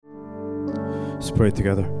Let's pray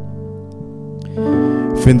together.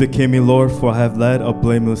 Vindicate me, Lord, for I have led a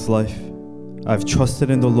blameless life. I have trusted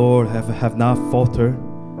in the Lord, have not faltered.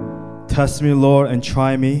 Test me, Lord, and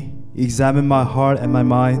try me. Examine my heart and my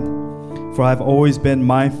mind, for I have always been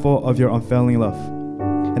mindful of your unfailing love,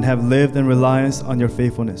 and have lived in reliance on your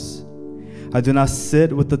faithfulness. I do not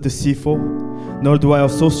sit with the deceitful, nor do I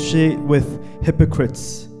associate with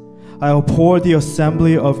hypocrites. I abhor the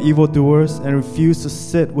assembly of evildoers and refuse to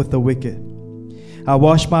sit with the wicked. I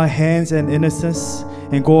wash my hands in innocence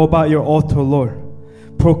and go about your altar, Lord,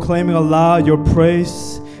 proclaiming aloud your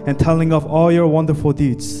praise and telling of all your wonderful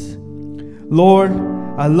deeds. Lord,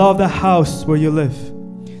 I love the house where you live,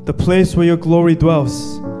 the place where your glory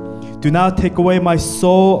dwells. Do not take away my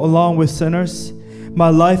soul along with sinners, my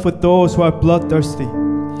life with those who are bloodthirsty,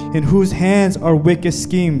 in whose hands are wicked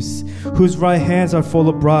schemes, whose right hands are full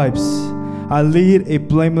of bribes. I lead a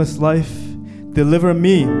blameless life. Deliver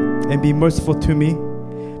me and be merciful to me.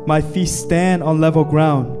 My feet stand on level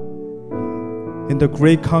ground. In the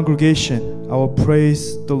great congregation, I will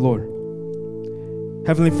praise the Lord.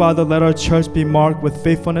 Heavenly Father, let our church be marked with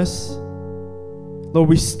faithfulness. Lord,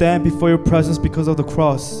 we stand before your presence because of the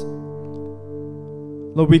cross.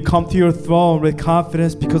 Lord, we come to your throne with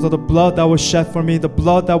confidence because of the blood that was shed for me, the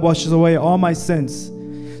blood that washes away all my sins.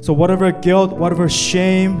 So whatever guilt, whatever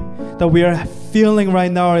shame that we are feeling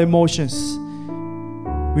right now, our emotions,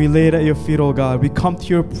 we lay it at your feet, oh God. We come to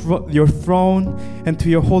your throne and to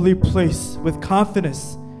your holy place with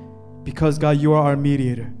confidence because, God, you are our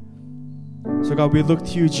mediator. So, God, we look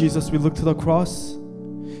to you, Jesus. We look to the cross.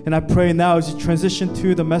 And I pray now as you transition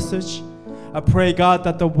to the message, I pray, God,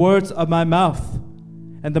 that the words of my mouth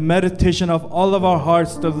and the meditation of all of our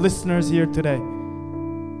hearts, the listeners here today,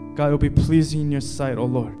 God, will be pleasing in your sight, oh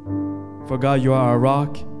Lord. For, God, you are our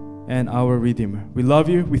rock and our Redeemer. We love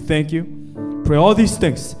you. We thank you. Pray all these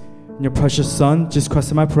things in your precious Son, Jesus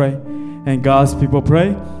Christ, I pray. And God's people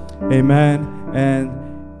pray. Amen and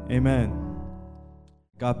amen.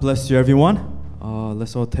 God bless you, everyone.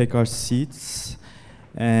 Let's all take our seats.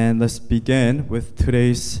 And let's begin with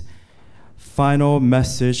today's final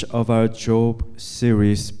message of our Job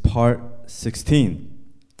series, part 16.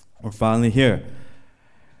 We're finally here.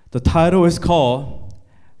 The title is called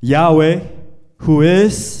Yahweh, who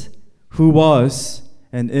is, who was,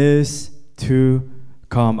 and is to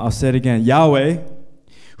come. I'll say it again. Yahweh,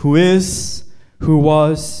 who is, who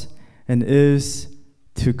was, and is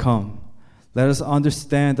to come. Let us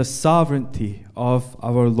understand the sovereignty of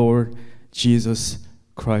our Lord Jesus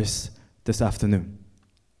Christ this afternoon.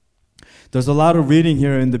 There's a lot of reading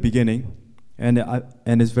here in the beginning, and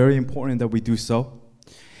it's very important that we do so.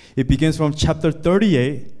 It begins from chapter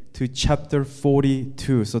 38 to chapter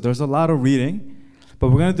 42. So there's a lot of reading. But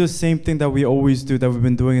we're going to do the same thing that we always do, that we've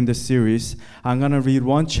been doing in this series. I'm going to read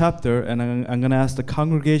one chapter, and I'm going to ask the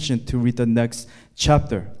congregation to read the next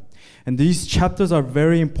chapter. And these chapters are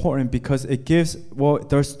very important because it gives, well,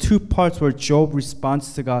 there's two parts where Job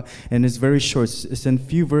responds to God, and it's very short. It's in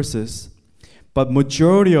few verses. But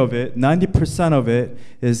majority of it, 90% of it,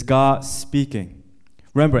 is God speaking.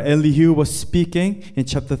 Remember, Elihu was speaking in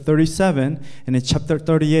chapter 37, and in chapter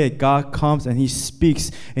 38, God comes and he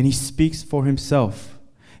speaks for himself.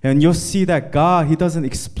 And you'll see that God, he doesn't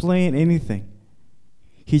explain anything.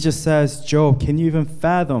 He just says, Job, can you even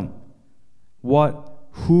fathom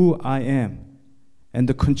who I am, and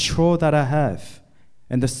the control that I have,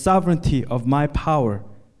 and the sovereignty of my power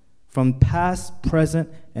from past, present,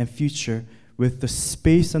 and future, with the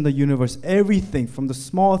space and the universe, everything from the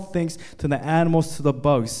small things to the animals to the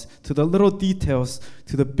bugs, to the little details,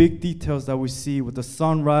 to the big details that we see with the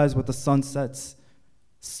sunrise, with the sunsets,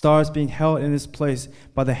 stars being held in its place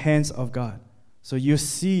by the hands of God. So you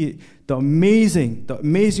see the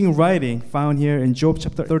amazing writing found here in Job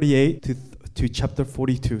chapter 38 to chapter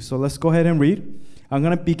 42. So let's go ahead and read. I'm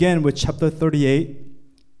going to begin with chapter 38.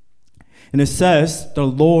 And it says, the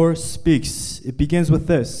Lord speaks. It begins with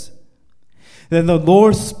this. Then the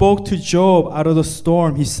Lord spoke to Job out of the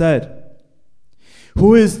storm. He said,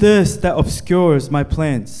 who is this that obscures my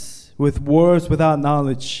plans with words without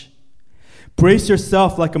knowledge? Brace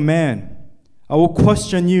yourself like a man. I will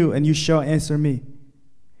question you, and you shall answer me.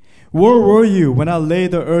 Where were you when I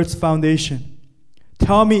laid the earth's foundation?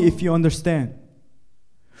 Tell me if you understand.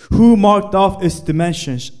 Who marked off its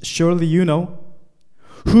dimensions? Surely you know.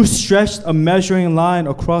 Who stretched a measuring line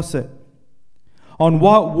across it? On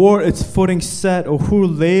what were its footing set, or who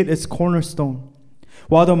laid its cornerstone?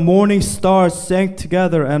 While the morning stars sang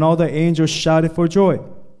together and all the angels shouted for joy.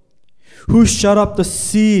 Who shut up the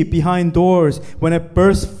sea behind doors when it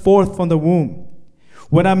burst forth from the womb?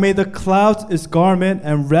 When I made the clouds its garment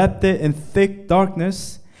and wrapped it in thick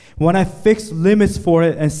darkness, when I fixed limits for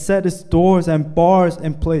it and set its doors and bars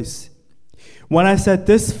in place. When I said,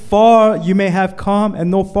 this far you may have come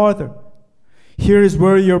and no farther. Here is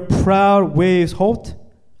where your proud waves halt.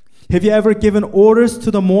 Have you ever given orders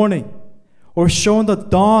to the morning, or shown the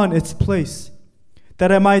dawn its place,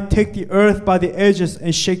 that I might take the earth by the edges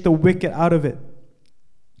and shake the wicked out of it?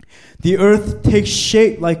 The earth takes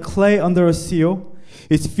shape like clay under a seal.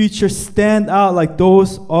 Its features stand out like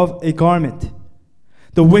those of a garment.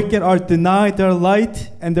 The wicked are denied their light,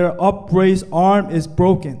 and their upraised arm is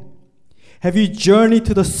broken. Have you journeyed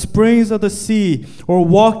to the springs of the sea, or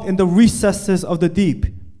walked in the recesses of the deep?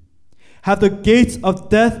 Have the gates of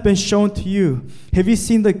death been shown to you? Have you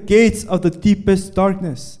seen the gates of the deepest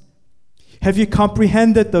darkness? Have you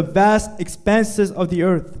comprehended the vast expanses of the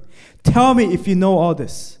earth? Tell me if you know all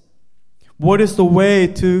this. What is the way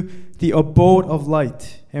to the abode of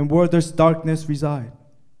light, and where does darkness reside?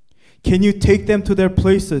 Can you take them to their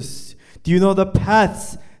places? Do you know the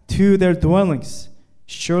paths to their dwellings?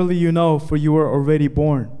 Surely you know, for you were already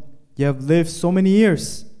born. You have lived so many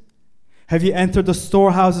years. Have you entered the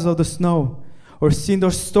storehouses of the snow, or seen the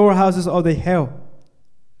storehouses of the hail,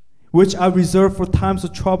 which I reserve for times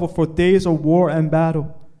of trouble, for days of war and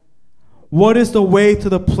battle? What is the way to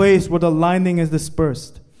the place where the lightning is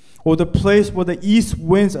dispersed, or the place where the east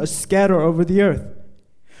winds are scattered over the earth?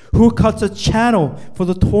 Who cuts a channel for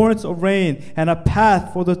the torrents of rain, and a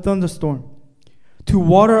path for the thunderstorm? To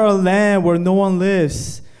water a land where no one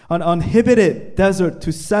lives, an uninhabited desert,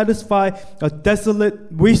 to satisfy a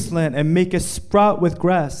desolate wasteland and make it sprout with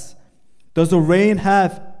grass. Does the rain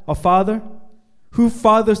have a father? Who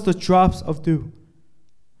fathers the drops of dew?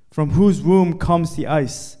 From whose womb comes the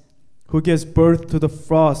ice? Who gives birth to the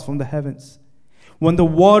frost from the heavens? When the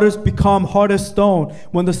waters become hard as stone,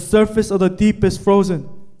 when the surface of the deep is frozen,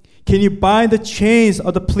 can you bind the chains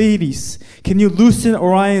of the Pleiades? Can you loosen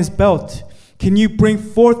Orion's belt? Can you bring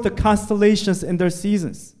forth the constellations in their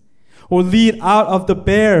seasons, or lead out of the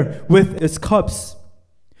bear with its cubs?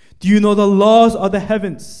 Do you know the laws of the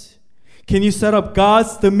heavens? Can you set up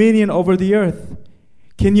God's dominion over the earth?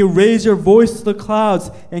 Can you raise your voice to the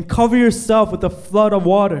clouds and cover yourself with a flood of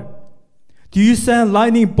water? Do you send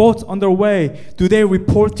lightning bolts on their way? Do they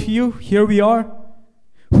report to you, here we are?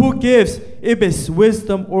 Who gives Ibis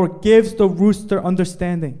wisdom, or gives the rooster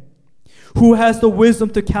understanding? Who has the wisdom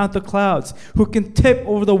to count the clouds? Who can tip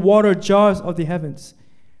over the water jars of the heavens?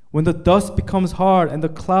 When the dust becomes hard and the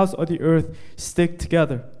clouds of the earth stick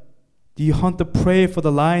together, do you hunt the prey for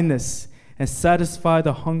the lioness and satisfy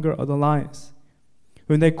the hunger of the lions?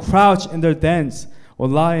 When they crouch in their dens or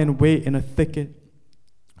lie in wait in a thicket,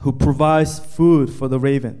 who provides food for the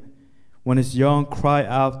raven when its young cry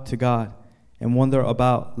out to God and wonder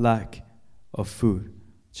about lack of food?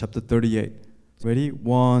 Chapter 38. Ready?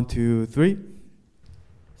 1, 2, 3.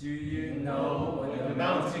 Do you know when the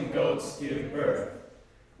mountain goats give birth?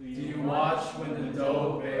 Do you watch when the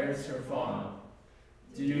doe bears her fawn?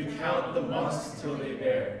 Do you count the months till they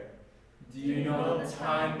bear? Do you know the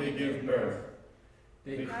time they give birth?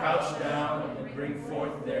 They crouch down and bring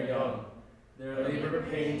forth their young. Their labor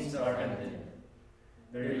pains are ended.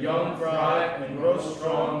 Their young thrive and grow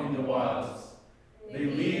strong in the wilds. They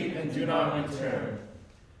leave and do not return.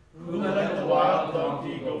 Who let the wild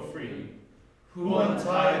donkey go free? Who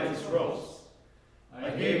untied its ropes?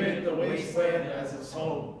 I gave it the wasteland as its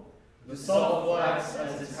home, the salt flats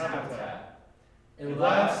as its habitat. It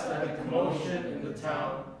laughs at the commotion in the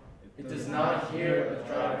town. It does not hear a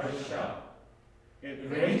driver's shout.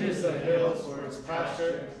 It ranges the hills for its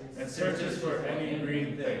pasture and searches for any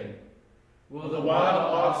green thing. Will the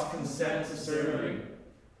wild ox consent to serve you?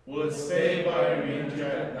 Will it stay by a manger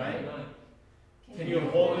at night? Can you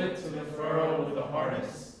hold it to the furrow with a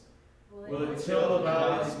harness? Will it till the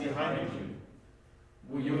valleys behind you?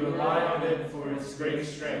 Will you rely on it for its great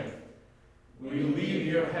strength? Will you leave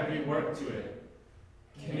your heavy work to it?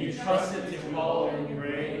 Can you trust it to haul in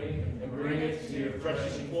grain and bring it to your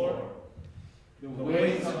threshing floor? The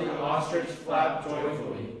wings of the ostrich flap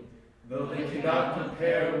joyfully, though they cannot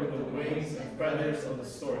compare with the wings and feathers of the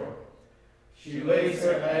stork. She lays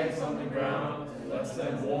her eggs on the ground and lets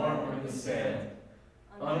them warm in the sand,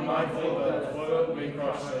 unmindful that a foot may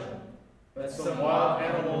crush them, that some wild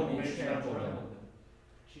animal may trample them.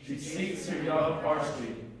 She seeks her young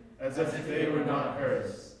harshly, as if they were not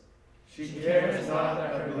hers. She cares not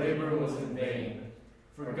that her labor was in vain,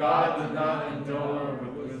 for God did not endow her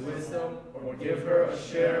with wisdom or give her a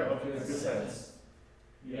share of his sense.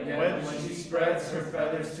 Yet when she spreads her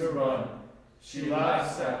feathers to run, she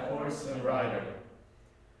laughs at horse and rider.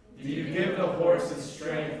 Do you give the horse its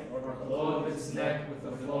strength, or clothe its neck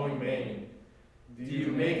with a flowing mane? Do you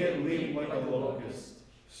make it leap like a locust,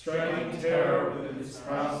 striking terror with its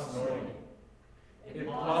proud snorting. It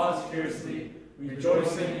paws fiercely,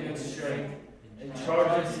 rejoicing in its strength, and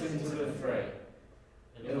charges into the fray.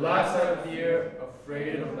 It laughs at fear,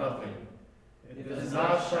 afraid of nothing. It does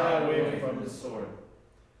not shy away from the sword.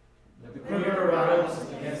 The quiver rattles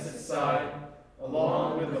against its side,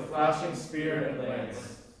 along with the flashing spear and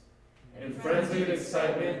lance. In frenzied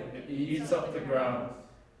excitement, it eats up the ground.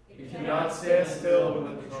 It cannot stand still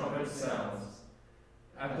when the trumpet sounds.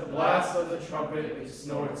 At the blast of the trumpet, it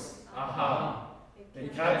snorts, aha!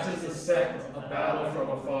 It catches the scent of battle from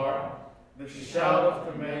afar, the shout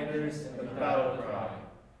of commanders and the battle cry.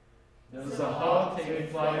 Does the hawk take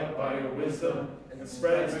flight by your wisdom and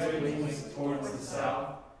spread its wings towards the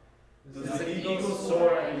south? Does the eagle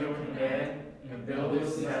soar at your command and build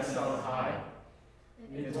its nest on high?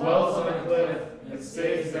 It dwells on a cliff and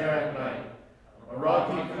stays there at night. A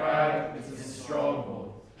rocky crag is its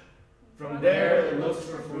stronghold. From there it looks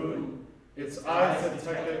for food, its eyes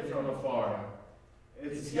detect it from afar.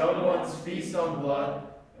 Its young ones feast on blood,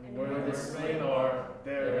 and where the slain are,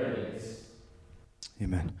 there it is.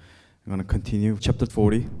 Amen. I'm going to continue. Chapter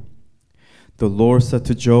 40. The Lord said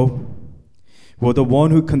to Job, will the one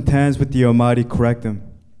who contends with the Almighty correct him?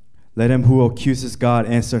 Let him who accuses God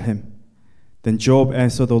answer him. Then Job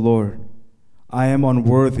answered the Lord, I am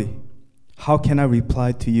unworthy. How can I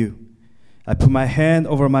reply to you? I put my hand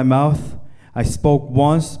over my mouth. I spoke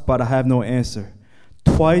once, but I have no answer.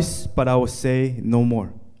 Twice, but I will say no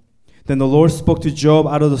more. Then the Lord spoke to Job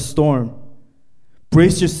out of the storm.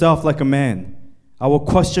 Brace yourself like a man. I will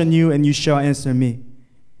question you, and you shall answer me.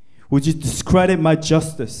 Would you discredit my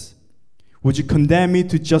justice? Would you condemn me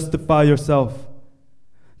to justify yourself?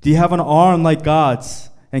 Do you have an arm like God's,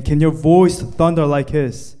 and can your voice thunder like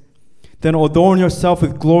his? Then adorn yourself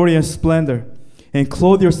with glory and splendor, and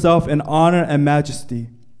clothe yourself in honor and majesty.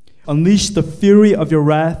 Unleash the fury of your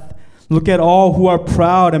wrath. Look at all who are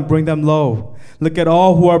proud and bring them low. Look at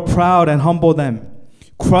all who are proud and humble them.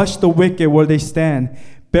 Crush the wicked where they stand.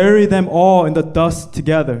 Bury them all in the dust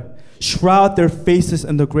together. Shroud their faces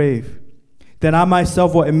in the grave. Then I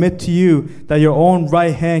myself will admit to you that your own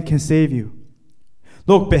right hand can save you.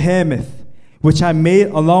 Look, Behemoth, which I made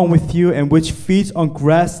along with you and which feeds on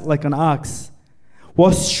grass like an ox.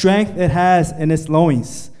 What strength it has in its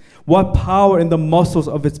loins. What power in the muscles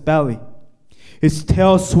of its belly. Its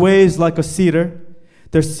tail sways like a cedar.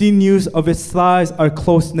 The sinews of its thighs are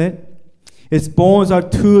close-knit. Its bones are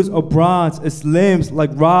tools of bronze, its limbs like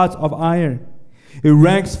rods of iron. It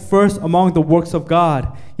ranks first among the works of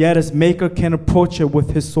God, yet its maker can approach it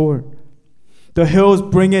with his sword. The hills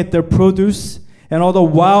bring it their produce, and all the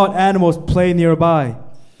wild animals play nearby.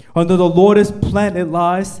 Under the lotus plant it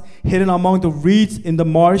lies, hidden among the reeds in the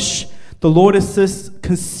marsh. The lotuses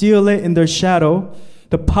conceal it in their shadow.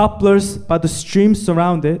 The poplars by the stream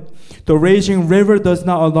surround it. The raging river does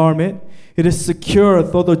not alarm it. It is secure,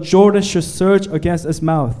 though the Jordan should surge against its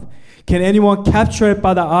mouth. Can anyone capture it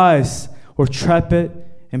by the eyes, or trap it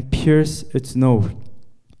and pierce its nose?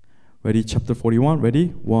 Ready? Chapter 41. Ready?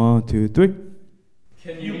 1, 2, 3.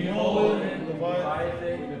 Can you pull it in the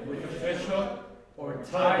Leviathan with a fishhook, or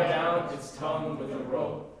tie down its tongue with a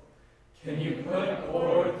rope? Can you put a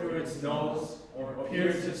cord through its nose, or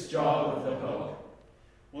pierce its jaw with a hook?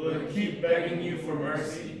 Will it keep begging you for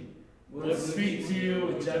mercy? Will it speak to you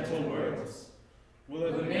with gentle words? Will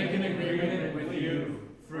it make an agreement with you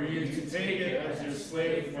for you to take it as your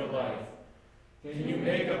slave for life? Can you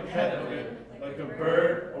make a pet of it like a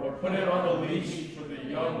bird, or put it on a leash for the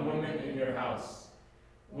young woman in your house?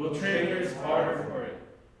 Will traders barter for it?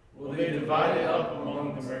 Will they divide it up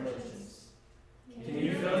among the merchants? Can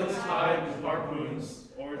you fill its hide with harpoons,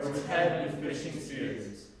 or its head with fishing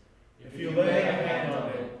spears? If you lay a hand on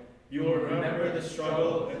it, you will remember the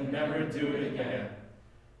struggle and never do it again.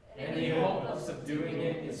 Any hope of subduing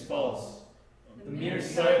it is false. The mere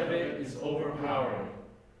sight of it is overpowering.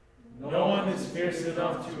 No one is fierce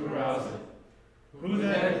enough to arouse it. Who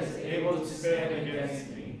then is able to stand against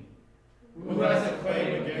me? Who has a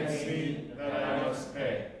claim against me that I must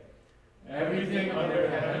pay? Everything under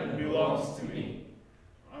heaven belongs to me.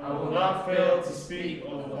 I will not fail to speak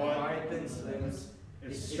of the Leviathan's limbs,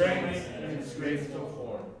 its strength and its graceful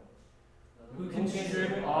form. Who can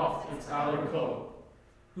strip off its outer coat?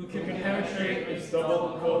 Who can penetrate its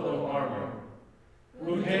double coat of armor?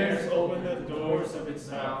 Who dares open the doors of its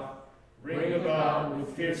mouth, ring about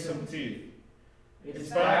with fearsome teeth? Its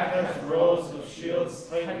back has rows of shields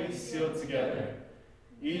tightly sealed together.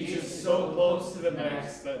 Each is so close to the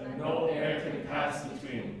next that no air can pass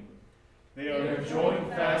between. They are joined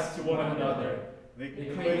fast to one another. They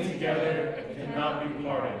cling together and cannot be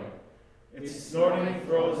parted. Its snorting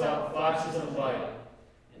throws out flashes of light.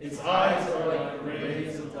 Its eyes are like the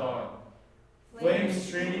rays of dawn. Flames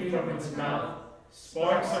stream from its mouth,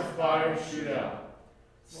 sparks of fire shoot out.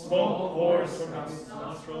 Smoke pours from its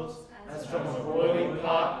nostrils as from a boiling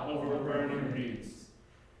pot over burning reeds.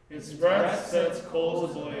 Its breath sets coals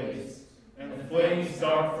ablaze, and flames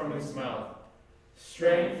dart from its mouth.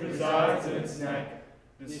 Strength resides in its neck,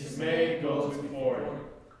 dismay goes before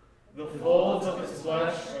it. The folds of its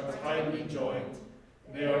flesh are tightly joined.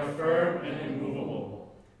 They are firm and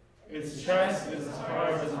immovable. Its chest is as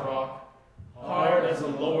hard as a rock, hard as a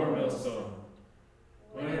lower millstone.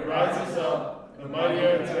 When it rises up, the mighty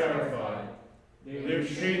are terrified. They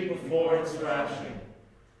retreat before its thrashing.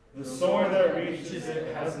 The sword that reaches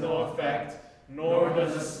it has no effect, nor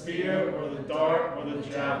does a spear or the dart or the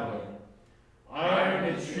javelin. Iron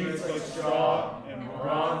it treats like straw, and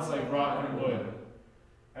bronze like rotten wood.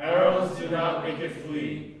 Arrows do not make it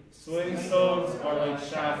flee. Sling stones are like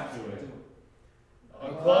chaff to it.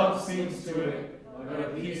 A club seems to it like a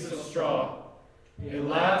piece of straw. It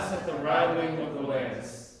laughs at the rattling of the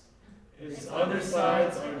lance. Its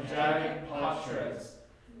undersides are jagged potsherds,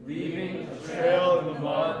 leaving a trail in the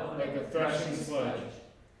mud like a threshing sledge.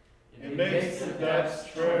 It makes the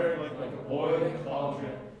depths churn like a boiling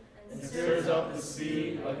cauldron, and stirs up the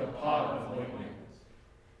sea like a pot of ointment.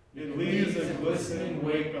 It leaves a glistening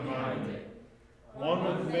wake behind it. One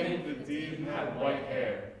would think the deep had white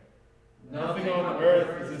hair. Nothing on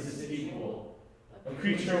earth is its equal, a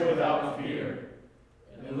creature without fear.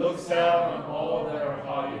 It looks down on all that are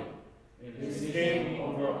haughty. It is king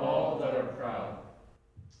over all that are proud.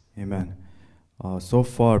 Amen. So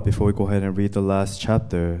far, before we go ahead and read the last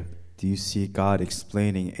chapter, do you see God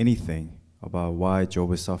explaining anything about why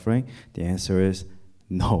Job is suffering? The answer is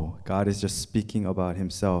no. God is just speaking about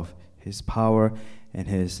himself, his power, and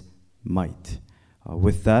his might.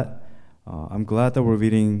 With that, I'm glad that we're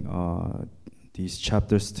reading these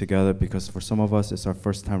chapters together, because for some of us, it's our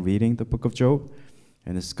first time reading the book of Job.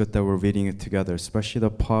 And it's good that we're reading it together, especially the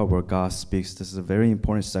part where God speaks. This is a very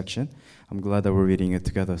important section. I'm glad that we're reading it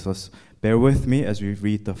together. So let's bear with me as we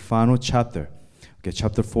read the final chapter. Okay,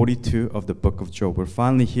 chapter 42 of the book of Job. We're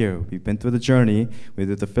finally here. We've been through the journey. We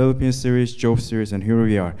did the Philippines series, Job series, and here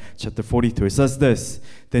we are, chapter 42. It says this: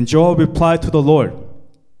 Then Job replied to the Lord,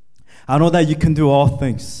 I know that you can do all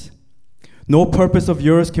things. No purpose of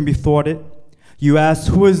yours can be thwarted. You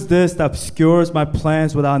ask, who is this that obscures my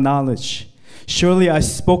plans without knowledge? Surely I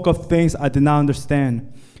spoke of things I did not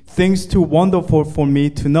understand, things too wonderful for me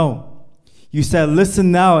to know. You said,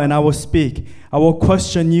 listen now, and I will speak. I will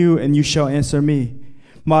question you, and you shall answer me.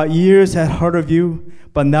 My ears had heard of you,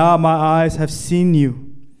 but now my eyes have seen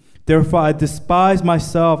you. Therefore I despise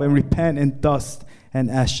myself and repent in dust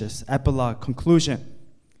and ashes. Epilogue, conclusion.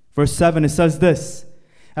 Verse 7, it says this: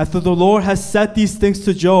 After the Lord has said these things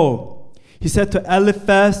to Job, he said to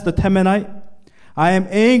Eliphaz the Temanite, I am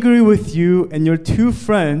angry with you and your two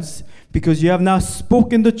friends because you have not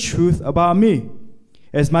spoken the truth about me,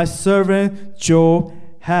 as my servant Job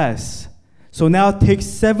has. So now take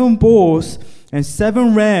 7 bulls and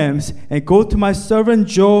 7 rams and go to my servant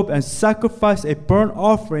Job and sacrifice a burnt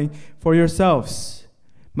offering for yourselves.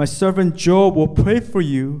 My servant Job will pray for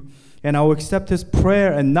you, and I will accept his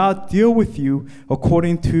prayer and not deal with you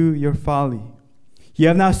according to your folly. You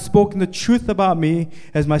have not spoken the truth about me,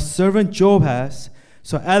 as my servant Job has.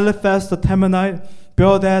 So Eliphaz the Temanite,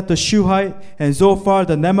 Bildad the Shuhite, and Zophar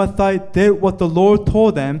the Naamathite did what the Lord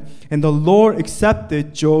told them, and the Lord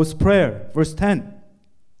accepted Job's prayer. Verse 10.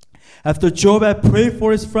 After Job had prayed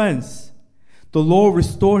for his friends, the Lord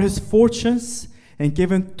restored his fortunes and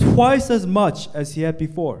gave him twice as much as he had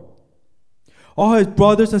before. All his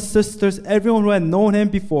brothers and sisters, everyone who had known him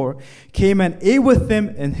before, came and ate with him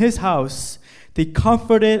in his house. They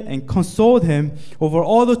comforted and consoled him over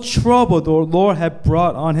all the trouble the Lord had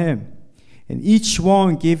brought on him. And each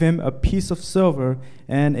one gave him a piece of silver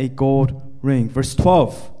and a gold ring. Verse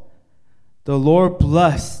 12. The Lord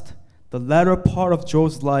blessed the latter part of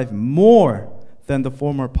Job's life more than the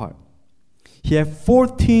former part. He had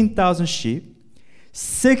 14,000 sheep,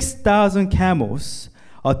 6,000 camels,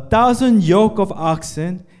 1,000 yoke of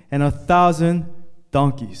oxen, and 1,000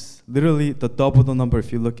 donkeys. Literally the double the number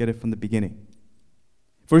if you look at it from the beginning.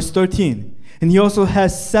 Verse 13, and he also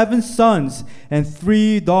has 7 sons and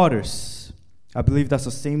 3 daughters. I believe that's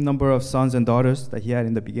the same number of sons and daughters that he had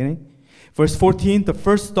in the beginning. Verse 14, the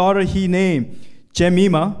first daughter he named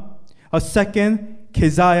Jemimah, a second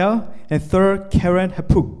Keziah, and third Keren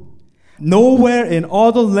Hapuk. Nowhere in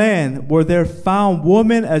all the land were there found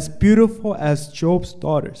women as beautiful as Job's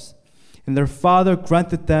daughters, and their father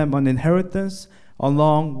granted them an inheritance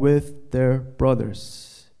along with their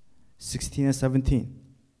brothers. 16 and 17.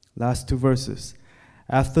 Last 2 verses.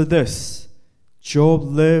 After this, Job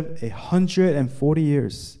lived 140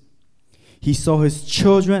 years. He saw his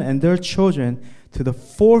children and their children to the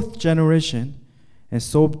 4th generation, and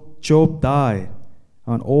so Job died,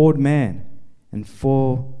 an old man and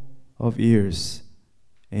full of years.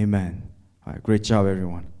 Amen. All right, great job,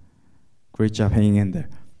 everyone. Great job hanging in there.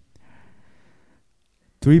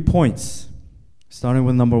 3 points, starting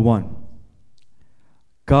with number 1.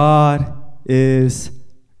 God is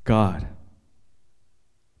God.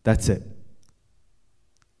 That's it.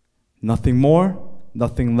 Nothing more,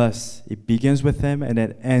 nothing less. It begins with Him and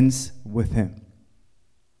it ends with Him.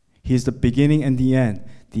 He is the beginning and the end,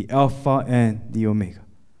 the Alpha and the Omega.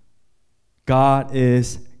 God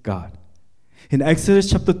is God. In Exodus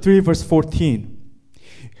chapter 3, verse 14,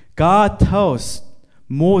 God tells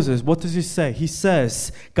Moses, what does He say? He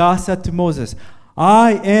says, God said to Moses,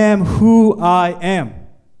 I am who I am.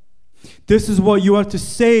 This is what you are to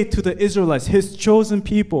say to the Israelites, His chosen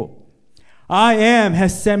people. I am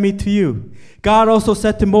has sent me to you. God also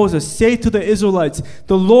said to Moses, say to the Israelites,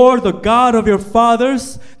 the Lord, the God of your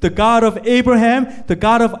fathers, the God of Abraham, the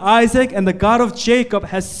God of Isaac, and the God of Jacob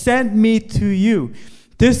has sent me to you.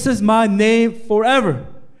 This is my name forever.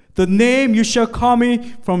 The name you shall call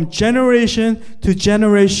me from generation to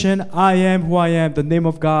generation. I am who I am. The name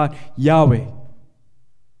of God, Yahweh.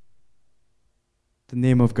 The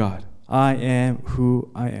name of God. I am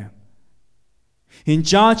who I am. In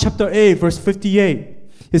John chapter 8, verse 58,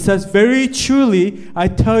 it says, very truly, I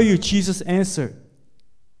tell you, Jesus answered,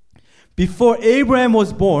 before Abraham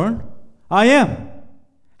was born, I am.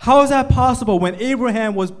 How is that possible? When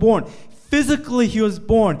Abraham was born, physically he was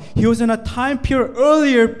born. He was in a time period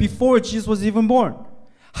earlier before Jesus was even born.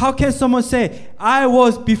 How can someone say, I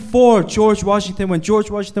was before George Washington when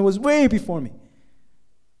George Washington was way before me?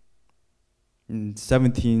 In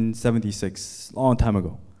 1776, a long time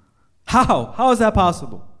ago. How? How is that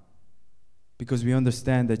possible? Because we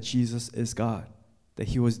understand that Jesus is God, that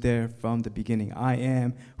He was there from the beginning. I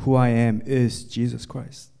am who I am is Jesus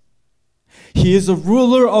Christ. He is the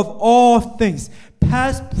ruler of all things,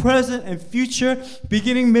 past, present, and future,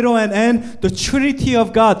 beginning, middle, and end. The Trinity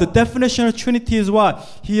of God, the definition of Trinity is what?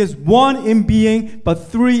 He is one in being, but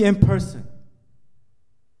three in person.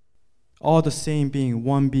 All the same being,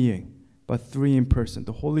 one being, but three in person.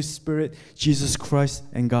 The Holy Spirit, Jesus Christ,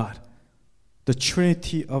 and God. The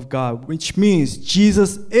Trinity of God, which means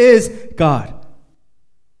Jesus is God.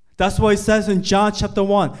 That's why it says in John chapter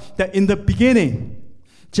 1, that in the beginning,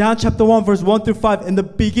 John chapter 1, verse 1 through 5, in the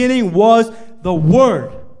beginning was the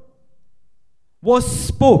Word. What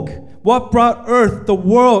spoke? What brought earth, the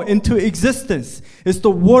world, into existence? It's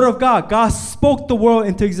the Word of God. God spoke the world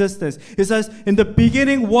into existence. It says, in the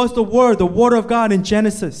beginning was the Word of God in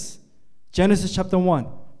Genesis. Genesis chapter 1.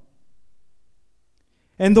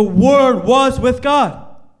 And the Word was with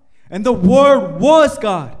God. And the Word was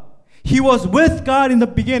God. He was with God in the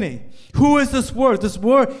beginning. Who is this Word? This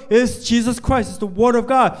Word is Jesus Christ. It's the Word of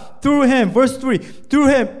God. Through Him, verse 3, through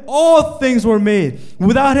Him all things were made.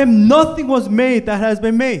 Without Him nothing was made that has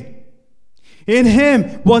been made. In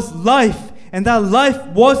Him was life, and that life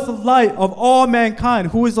was the light of all mankind.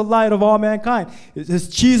 Who is the light of all mankind? It is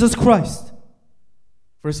Jesus Christ.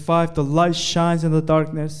 Verse 5, the light shines in the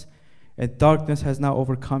darkness, and darkness has not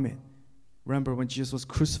overcome it. Remember when Jesus was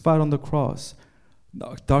crucified on the cross,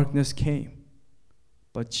 darkness came.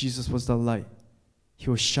 But Jesus was the light. He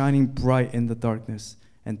was shining bright in the darkness,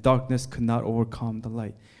 and darkness could not overcome the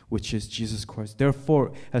light, which is Jesus Christ.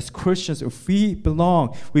 Therefore, as Christians, if we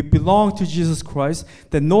belong to Jesus Christ,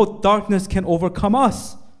 then no darkness can overcome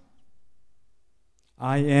us.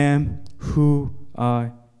 I am who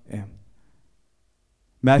I am.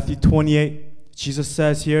 Matthew 28, Jesus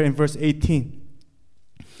says here in verse 18,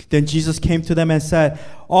 then Jesus came to them and said,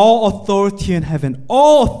 all authority in heaven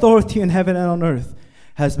and on earth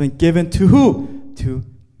has been given to who? To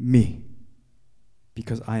me.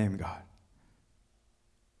 Because I am God.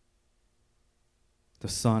 The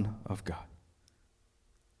Son of God.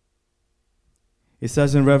 It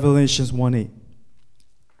says in Revelations 1:8,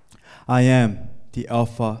 I am the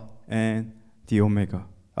Alpha and the Omega.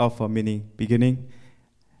 Alpha meaning beginning,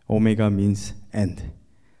 Omega means end.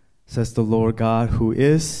 Says the Lord God who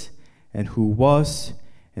is and who was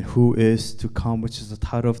and who is to come, which is the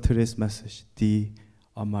title of today's message, the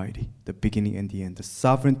Almighty, the beginning and the end, the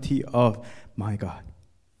sovereignty of my God.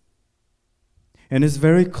 And it's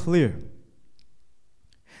very clear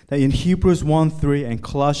that in Hebrews 1:3 and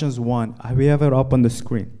Colossians 1, we have it up on the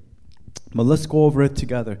screen. But let's go over it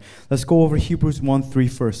together. Let's go over Hebrews 1:3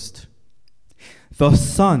 first. The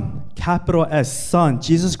Son, capital S, Son,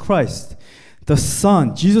 Jesus Christ, The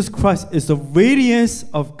Son, Jesus Christ, is the radiance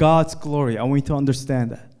of God's glory. I want you to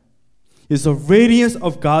understand that. It's the radiance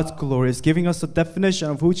of God's glory. It's giving us a definition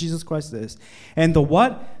of who Jesus Christ is. And the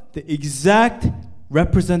what? The exact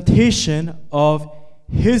representation of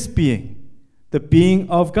His being. The being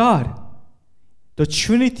of God. The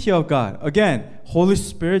Trinity of God. Again, Holy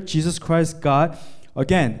Spirit, Jesus Christ, God.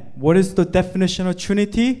 Again, what is the definition of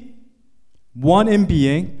Trinity? One in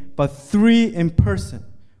being, but three in person.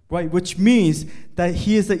 Right? Which means that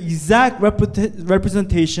He is the exact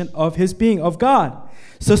representation of His being, of God.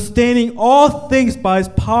 Sustaining all things by His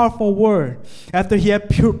powerful word. After He had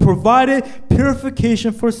provided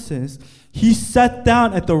purification for sins, He sat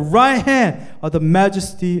down at the right hand of the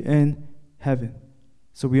Majesty in heaven.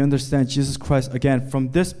 So we understand Jesus Christ, again,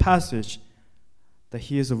 from this passage, that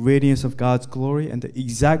He is the radiance of God's glory and the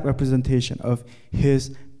exact representation of His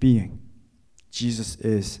being. Jesus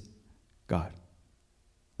is God.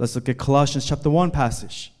 Let's look at Colossians chapter 1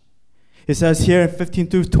 passage. It says here in 15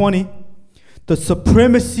 through 20, the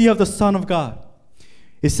supremacy of the Son of God.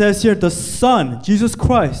 It says here, the Son, Jesus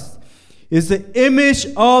Christ, is the image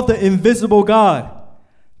of the invisible God,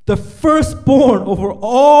 the firstborn over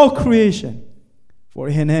all creation. For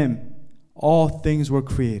in Him all things were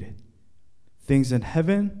created, things in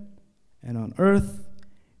heaven and on earth,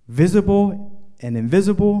 visible and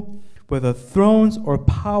invisible, whether thrones or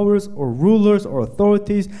powers or rulers or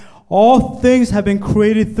authorities, all things have been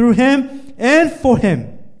created through Him and for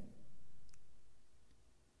Him.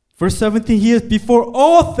 Verse 17, He is before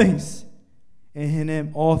all things, and in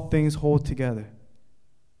Him all things hold together.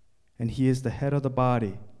 And He is the head of the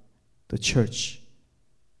body, the church.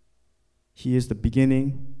 He is the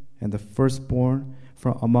beginning and the firstborn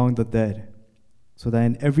from among the dead, so that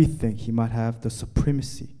in everything He might have the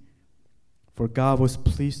supremacy. For God was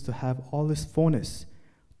pleased to have all His fullness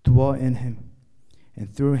dwell in Him,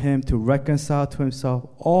 and through Him to reconcile to Himself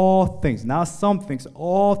all things, not some things,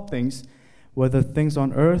 all things, whether things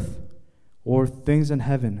on earth or things in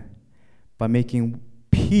heaven, by making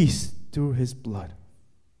peace through His blood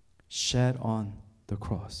shed on the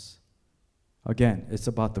cross. Again, it's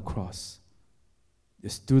about the cross.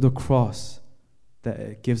 It's through the cross that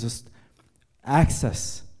it gives us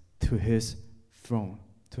access to His throne,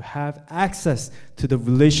 to have access to the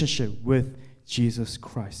relationship with Jesus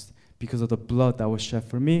Christ because of the blood that was shed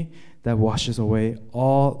for me that washes away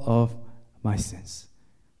all of my sins.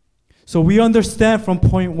 So we understand from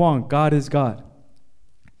point one, God is God.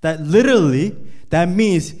 That literally, that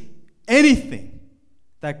means anything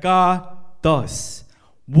that God does,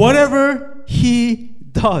 whatever He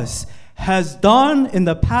does, has done in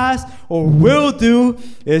the past or will do,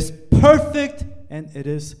 is perfect and it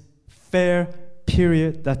is fair,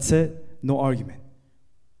 period. That's it. No argument.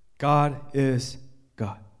 God is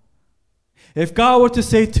God. If God were to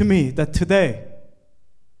say to me that today,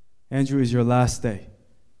 Andrew, is your last day,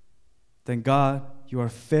 then God, you are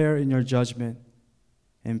fair in your judgment,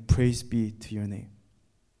 and praise be to your name.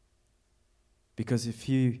 Because if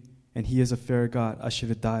He is a fair God, I should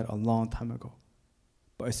have died a long time ago.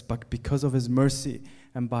 But it's because of His mercy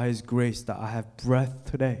and by His grace that I have breath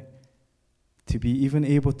today to be even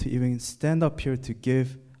able to even stand up here to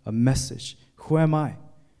give a message. Who am I?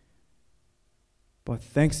 But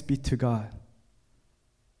thanks be to God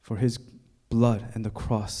for His blood and the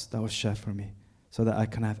cross that was shed for me, so that I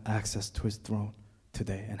can have access to His throne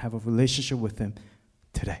today and have a relationship with Him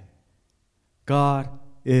today. God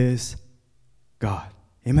is God.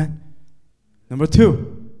 Amen? Number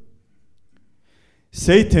 2,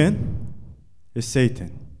 Satan is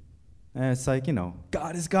Satan. And it's like,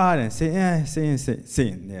 God is God, and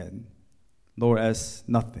Satan. Yeah, lower S,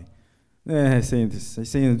 nothing.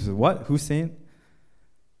 Satan is what? Who's Satan?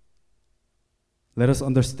 Let us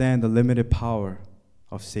understand the limited power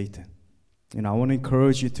of Satan. And I want to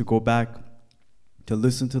encourage you to go back to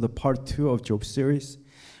listen to the part 2 of Job series,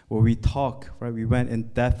 where we talk, right? We went in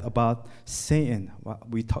depth about Satan.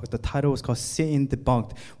 The title was called Satan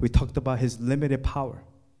Debunked. We talked about his limited power.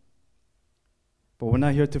 But we're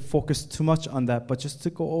not here to focus too much on that, but just to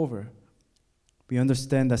go over. We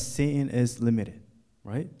understand that Satan is limited,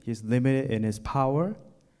 right? He's limited in his power,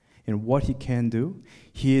 in what he can do.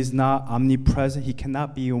 He is not omnipresent. He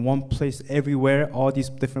cannot be in one place everywhere, all these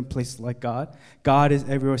different places like God. God is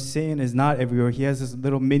everywhere. Satan is not everywhere. He has his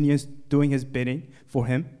little minions doing his bidding for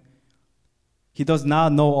him. He does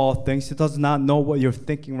not know all things. He does not know what you're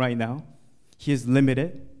thinking right now. He is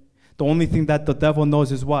limited. The only thing that the devil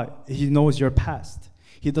knows is what? He knows your past.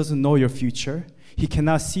 He doesn't know your future. He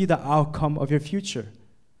cannot see the outcome of your future.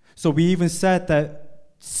 So we even said that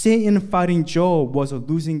Satan fighting Job was a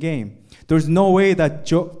losing game. There's no way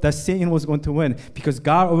that Satan was going to win because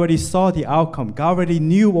God already saw the outcome. God already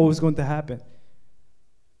knew what was going to happen.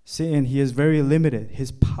 Satan, he is very limited. His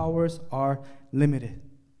powers are limited.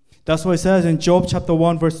 That's what it says in Job chapter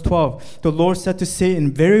 1, verse 12. The Lord said to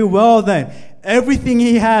Satan, very well then, everything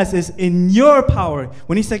he has is in your power.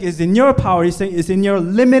 When he said it's in your power, he's saying it's in your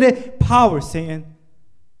limited power, Satan.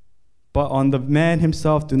 But on the man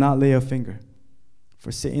himself, do not lay a finger.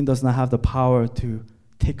 For Satan does not have the power to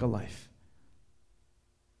take a life.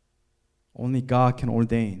 Only God can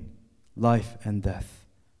ordain life and death.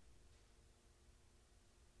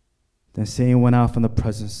 Then Satan went out from the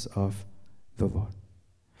presence of the Lord.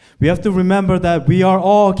 We have to remember that we are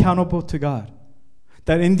all accountable to God.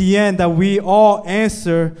 That in the end, that we all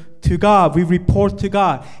answer to God. We report to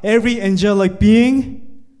God. Every angelic being,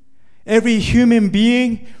 every human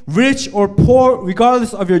being, rich or poor,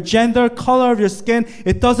 regardless of your gender, color of your skin,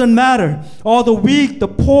 it doesn't matter. All the weak, the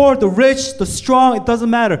poor, the rich, the strong, it doesn't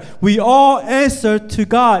matter. We all answer to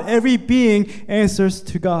God. Every being answers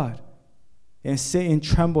to God. And Satan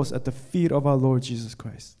trembles at the feet of our Lord Jesus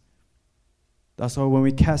Christ. That's why when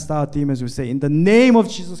we cast out demons, we say, in the name of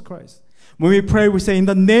Jesus Christ. When we pray, we say, in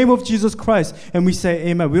the name of Jesus Christ. And we say,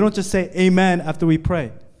 amen. We don't just say amen after we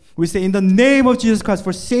pray. We say, in the name of Jesus Christ.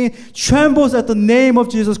 For Satan trembles at the name of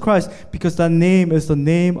Jesus Christ because that name is the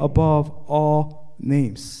name above all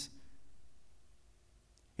names.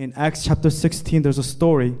 In Acts chapter 16, there's a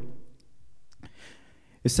story.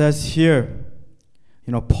 It says here,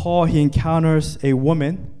 Paul, he encounters a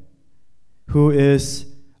woman who is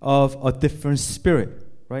of a different spirit,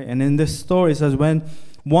 right? And in this story, it says,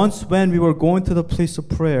 once when we were going to the place of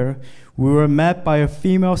prayer, we were met by a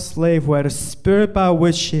female slave who had a spirit by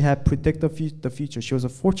which she had predicted the future. She was a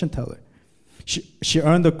fortune teller. She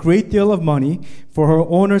earned a great deal of money for her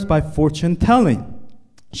owners by fortune telling.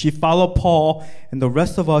 She followed Paul and the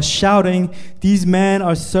rest of us, shouting, "These men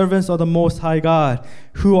are servants of the Most High God,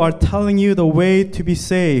 who are telling you the way to be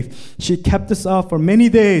saved." She kept this up for many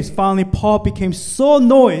days. Finally, Paul became so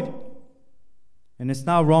annoyed, and it's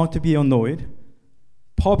not wrong to be annoyed.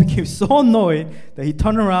 Paul became so annoyed that he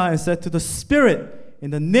turned around and said to the spirit,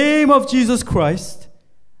 "In the name of Jesus Christ,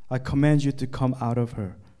 I command you to come out of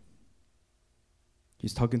her."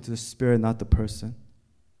 He's talking to the spirit, not the person.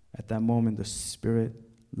 At that moment, the spirit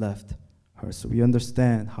left her. So we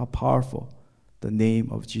understand how powerful the name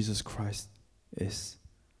of Jesus Christ is.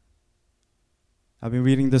 I've been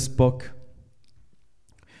reading this book.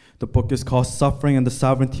 The book is called Suffering and the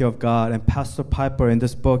Sovereignty of God. And Pastor Piper, in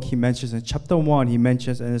this book, he mentions in chapter 1, he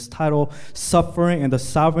mentions in his title, Suffering and the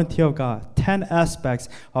Sovereignty of God, 10 aspects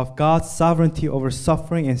of God's sovereignty over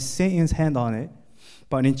suffering and Satan's hand on it.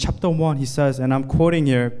 But in chapter 1, he says, and I'm quoting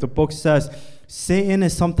here, the book says, Satan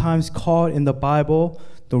is sometimes called in the Bible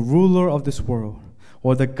the ruler of this world,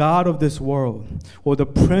 or the God of this world, or the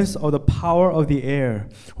prince of the power of the air,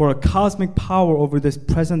 or a cosmic power over this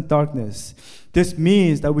present darkness. This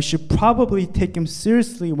means that we should probably take him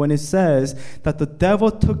seriously when it says that the devil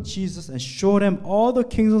took Jesus and showed him all the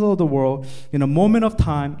kingdoms of the world in a moment of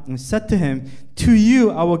time and said to him, "To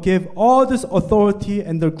you I will give all this authority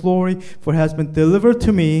and their glory, for it has been delivered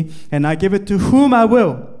to me, and I give it to whom I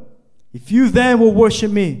will. If you then will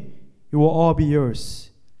worship me, it will all be yours."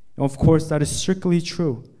 And of course, that is strictly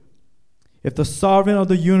true. If the sovereign of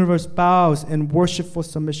the universe bows in worshipful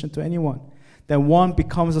submission to anyone, then one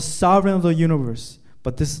becomes a sovereign of the universe.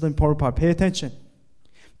 But this is the important part. Pay attention.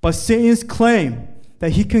 But Satan's claim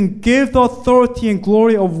that he can give the authority and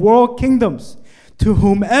glory of world kingdoms to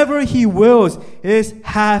whomever he wills is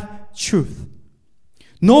half-truth.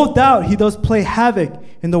 No doubt he does play havoc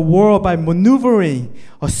in the world by maneuvering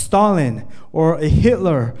a Stalin or a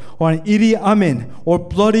Hitler or an Idi Amin or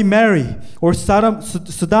Bloody Mary or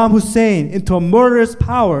Saddam Hussein into a murderous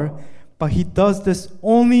power, but he does this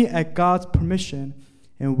only at God's permission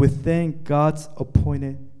and within God's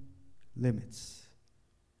appointed limits.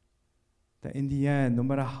 That in the end, no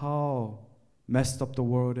matter how messed up the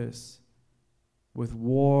world is, with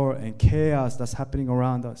war and chaos that's happening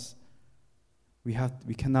around us, we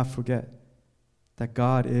cannot forget that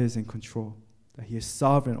God is in control, that he is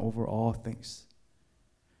sovereign over all things.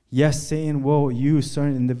 Yes, Satan will use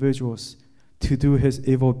certain individuals to do his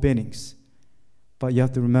evil biddings, but you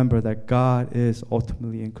have to remember that God is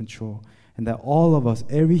ultimately in control, and that all of us,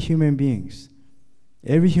 every human being,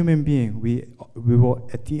 we will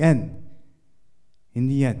at the end, in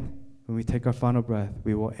the end, when we take our final breath,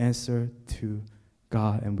 we will answer to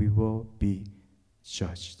God and we will be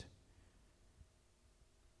judged.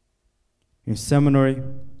 In seminary,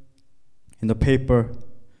 in the paper,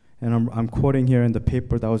 and I'm quoting here in the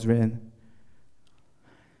paper that was written,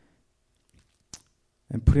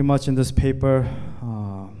 And pretty much in this paper,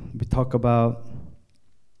 we talking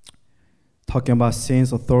about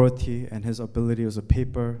Satan's authority and his ability. It was a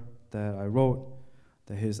paper that I wrote,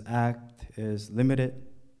 that his act is limited,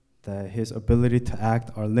 that his ability to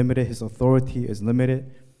act are limited, his authority is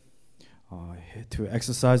limited. To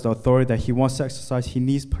exercise the authority that he wants to exercise, he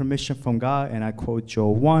needs permission from God. And I quote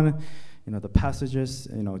Job 1, the passages,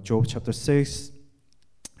 Job chapter 6.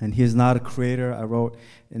 And he is not a creator, I wrote,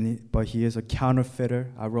 but he is a counterfeiter.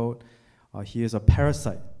 I wrote, he is a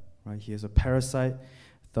parasite, right? He is a parasite.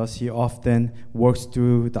 Thus, he often works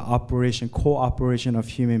through the cooperation of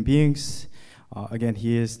human beings. Again,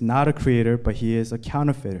 he is not a creator, but he is a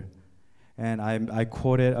counterfeiter. And I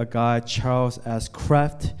quoted a guy, Charles S.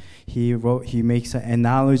 Kraft. He makes an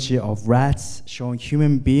analogy of rats, showing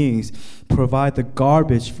human beings provide the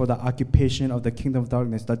garbage for the occupation of the kingdom of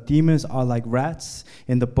darkness. The demons are like rats.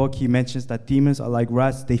 In the book, he mentions that demons are like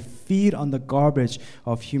rats. They feed on the garbage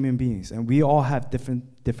of human beings. And we all have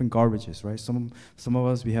different garbages, right? Some of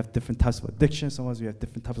us, we have different types of addictions. Some of us, we have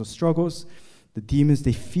different types of struggles. The demons,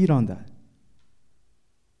 they feed on that.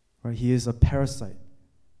 Right? He is a parasite.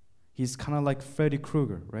 He's kind of like Freddy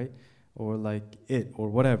Krueger, right? Or like it, or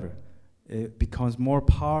whatever. It becomes more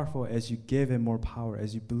powerful as you give it more power,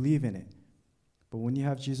 as you believe in it. But when you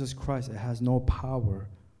have Jesus Christ, it has no power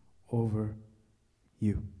over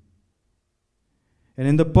you. And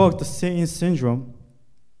in the book, The Satan Syndrome,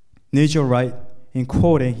 Nigel Wright, in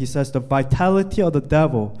quoting, he says, the vitality of the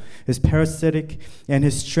devil is parasitic and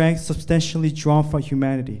his strength substantially drawn from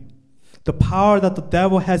humanity. The power that the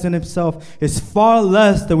devil has in himself is far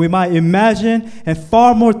less than we might imagine and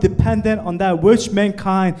far more dependent on that which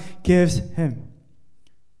mankind gives him.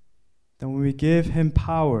 Then when we give him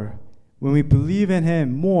power, when we believe in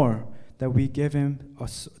him more, that we give him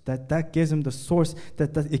that gives him the source,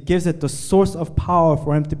 that it gives it the source of power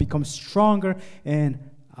for him to become stronger in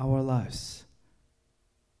our lives.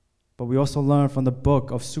 But we also learn from the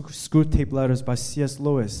book of Screwtape Letters by C.S.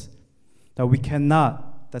 Lewis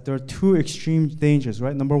that there are two extreme dangers,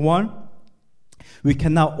 right? Number one, we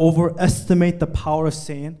cannot overestimate the power of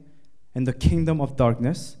Satan and the kingdom of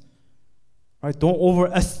darkness. Right? Don't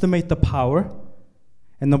overestimate the power.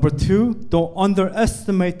 And number two, don't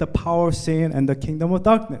underestimate the power of Satan and the kingdom of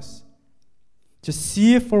darkness. Just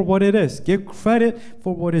see it for what it is. Give credit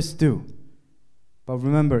for what is due. But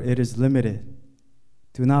remember, it is limited.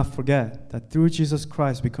 Do not forget that through Jesus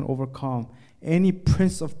Christ we can overcome any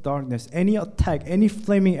prince of darkness, any attack, any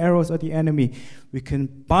flaming arrows of the enemy. We can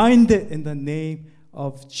bind it in the name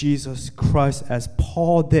of Jesus Christ, as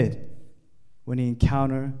Paul did when he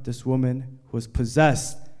encountered this woman who was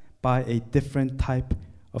possessed by a different type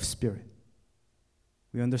of spirit.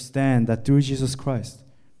 We understand that through Jesus Christ,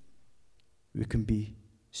 we can be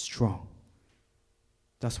strong.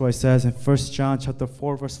 That's why it says in 1 John chapter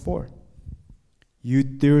 4, verse 4, you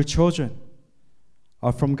dear children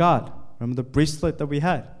are from God. Remember the bracelet that we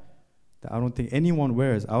had? That I don't think anyone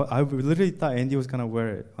wears. I literally thought Andy was going to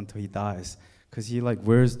wear it until he dies, because he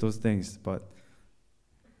wears those things. But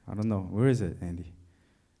I don't know. Where is it, Andy?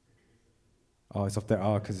 Oh, it's up there.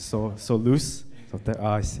 Oh, because it's so loose. It's up there. Oh,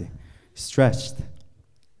 I see. Stretched.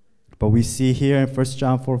 But we see here in 1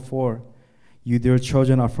 John 4:4, you dear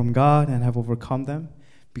children are from God and have overcome them,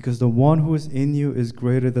 because the one who is in you is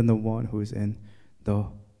greater than the one who is in the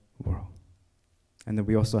world. And then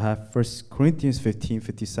we also have 1 Corinthians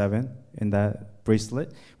 15:57 in that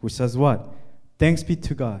bracelet, which says what? Thanks be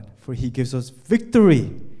to God, for he gives us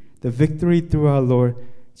victory, the victory through our Lord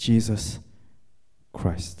Jesus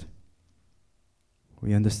Christ.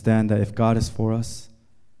 We understand that if God is for us,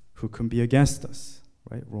 who can be against us?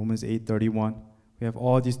 Right? Romans 8:31. We have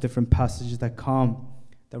all these different passages that come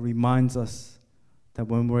that reminds us that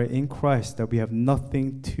when we're in Christ, that we have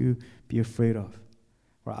nothing to be afraid of.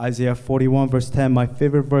 Or Isaiah 41, verse 10, my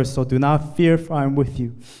favorite verse. So do not fear, for I am with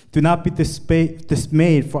you. Do not be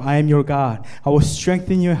dismayed, for I am your God. I will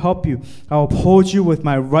strengthen you and help you. I will uphold you with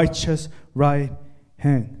my righteous right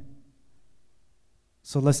hand.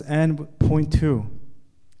 So let's end with point 2.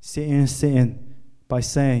 Satan, by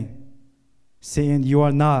saying, Satan, you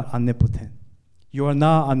are not omnipotent. You are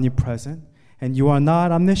not omnipresent. And you are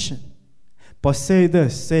not omniscient. But say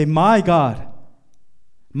this, say, my God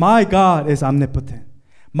is omnipotent.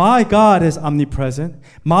 My God is omnipresent.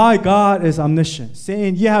 My God is omniscient.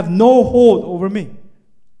 Saying, you have no hold over me.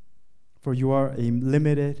 For you are a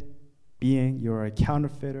limited being. You are a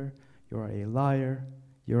counterfeiter. You are a liar.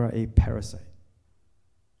 You are a parasite.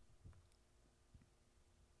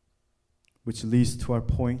 Which leads to our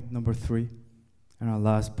point number 3 and our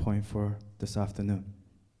last point for this afternoon.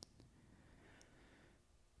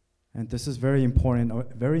 And this is very important, a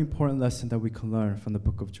very important lesson that we can learn from the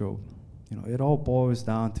book of Job. It all boils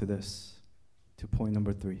down to this, to point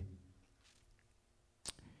number 3.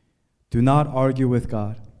 Do not argue with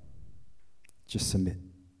God. Just submit.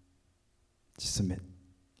 Just submit.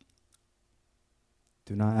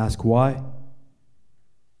 Do not ask why.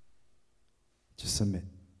 Just submit.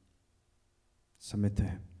 Submit to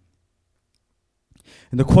Him.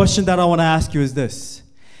 And the question that I want to ask you is this.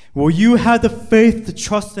 Will you have the faith to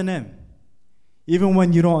trust in Him, even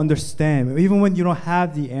when you don't understand, even when you don't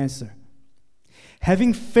have the answer?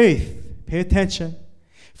 Having faith, pay attention,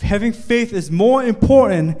 having faith is more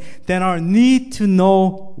important than our need to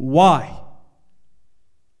know why.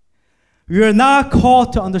 We are not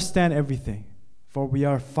called to understand everything, for we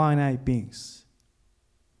are finite beings.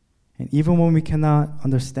 And even when we cannot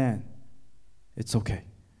understand, it's okay.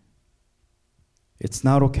 It's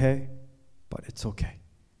not okay, but it's okay.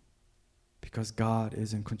 Because God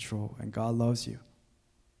is in control and God loves you.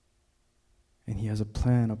 And He has a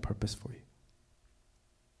plan, a purpose for you.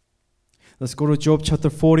 Let's go to Job chapter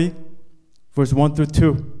 40, verse 1 through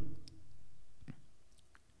 2.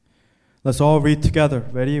 Let's all read together.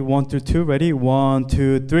 Ready? 1 through 2. Ready? 1,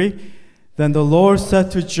 2, 3. Then the Lord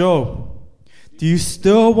said to Job, do you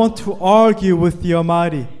still want to argue with the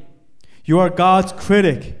Almighty? You are God's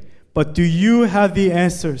critic, but do you have the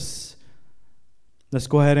answers? Let's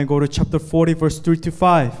go ahead and go to chapter 40, verse 3 to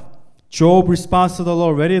 5. Job responds to the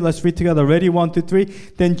Lord. Ready? Let's read together. Ready? 1, 2, 3.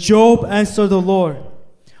 Then Job answered the Lord,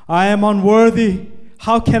 I am unworthy.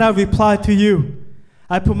 How can I reply to you?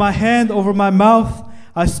 I put my hand over my mouth.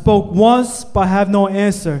 I spoke once, but I have no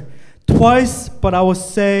answer. Twice, but I will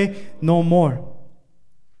say no more.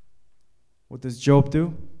 What does Job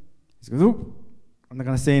do? He goes, "Ooh, I'm not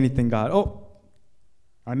going to say anything, God. Oh,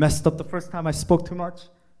 I messed up the first time. I spoke too much.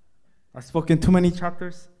 I spoke in too many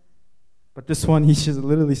chapters. But this one, he just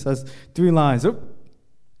literally says 3 lines. Oh,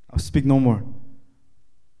 I'll speak no more."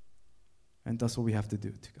 And that's what we have to do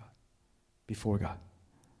to God, before God.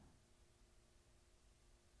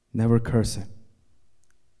 Never curse Him.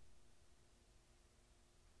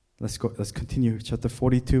 Let's continue. Chapter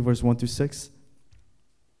 42, verse 1 through 6.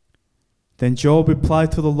 Then Job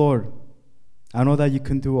replied to the Lord, I know that you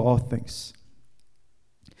can do all things.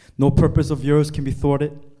 No purpose of yours can be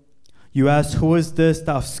thwarted. You ask, who is this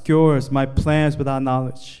that obscures my plans without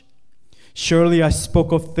knowledge? Surely I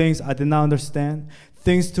spoke of things I did not understand,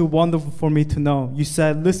 things too wonderful for me to know. You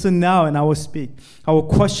said, listen now and I will speak. I will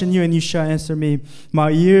question you and you shall answer me. My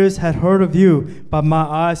ears had heard of you, but my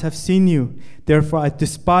eyes have seen you. Therefore I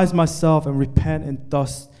despise myself and repent in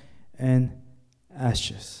dust and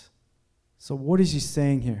ashes. So what is he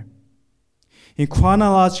saying here? In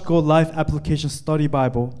Chronological Life Application Study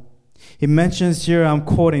Bible, it mentions here, I'm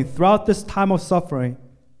quoting, throughout this time of suffering,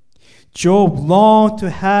 Job longed to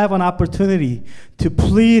have an opportunity to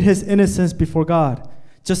plead his innocence before God.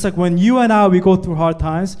 Just like when you and I, we go through hard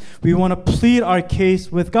times, we want to plead our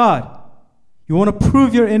case with God. You want to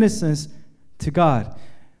prove your innocence to God.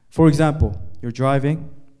 For example, you're driving,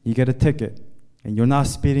 you get a ticket, and you're not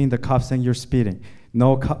speeding, the cop saying you're speeding.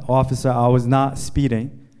 No, officer, I was not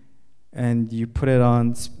speeding. And you put it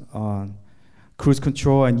on cruise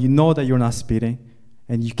control, and you know that you're not speeding.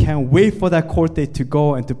 And you can't wait for that court date to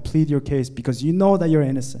go and to plead your case because you know that you're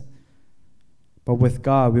innocent. But with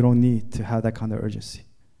God, we don't need to have that kind of urgency.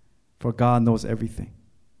 For God knows everything.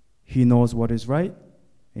 He knows what is right,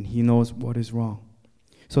 and He knows what is wrong.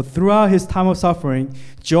 So throughout his time of suffering,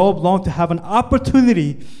 Job longed to have an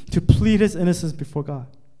opportunity to plead his innocence before God.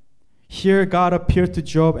 Here, God appeared to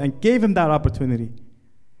Job and gave him that opportunity.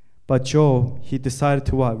 But Job, he decided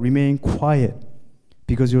to what? Remain quiet,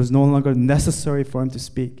 because it was no longer necessary for him to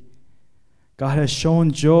speak. God has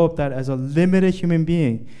shown Job that as a limited human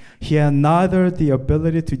being, he had neither the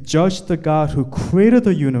ability to judge the God who created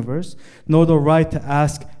the universe, nor the right to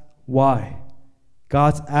ask why.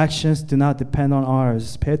 God's actions do not depend on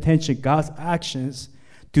ours. Pay attention. God's actions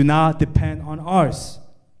do not depend on ours.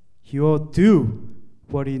 He will do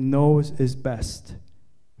what He knows is best.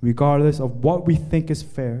 Regardless of what we think is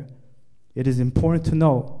fair, it is important to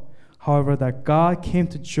know, however, that God came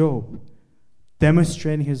to Job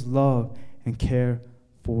demonstrating His love and care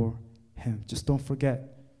for him. Just don't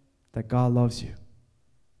forget that God loves you.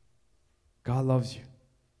 God loves you.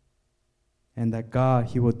 And that God,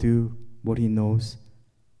 He will do what He knows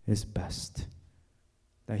is best.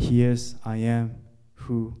 That He is, I am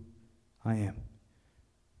who I am.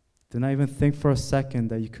 Do not even think for a second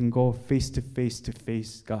that you can go face to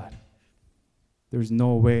face God. There's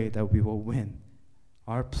no way that we will win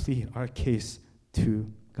our plea, our case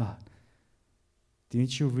to God.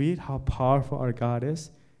 Didn't you read how powerful our God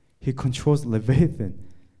is? He controls Leviathan.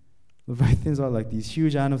 right things are like these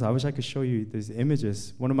huge animals. I wish I could show you these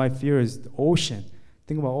images. One of my fears is the ocean.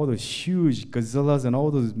 Think about all those huge gorillas and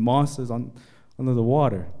all those monsters under the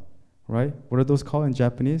water, right? What are those called in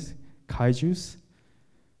Japanese? Kaijus?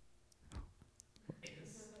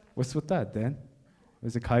 What's with that, Dan?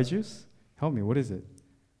 Is it kaijus? Help me, what is it?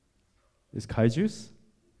 Is kaijus?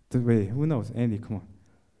 Wait, who knows? Andy, come on.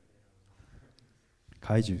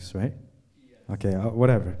 Kaijus, right? Okay,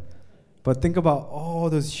 whatever. But think about all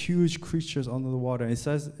those huge creatures under the water. It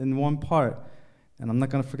says in one part, and I'm not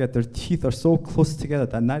going to forget, their teeth are so close together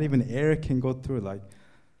that not even air can go through. Like,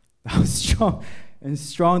 how strong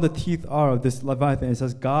the teeth are of this Leviathan. It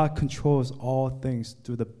says God controls all things,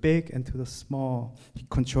 to the big and to the small. He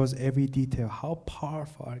controls every detail. How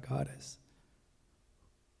powerful our God is.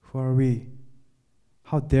 Who are we?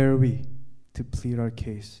 How dare we to plead our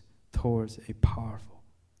case towards a powerful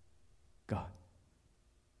God?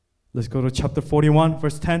 Let's go to chapter 41,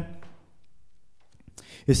 verse 10.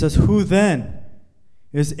 It says, who then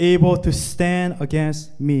is able to stand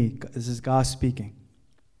against me? This is God speaking.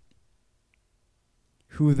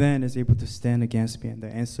 Who then is able to stand against me? And the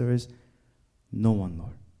answer is, no one,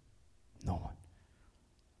 Lord. No one.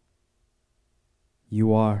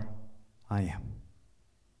 You are, I am.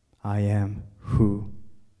 I am who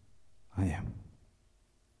I am.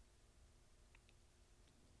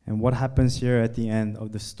 And what happens here at the end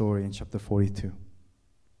of the story in chapter 42?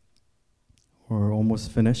 We're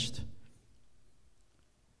almost finished.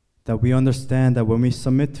 That we understand that when we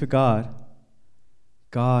submit to God,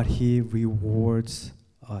 He rewards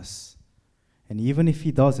us. And even if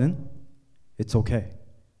He doesn't, it's okay.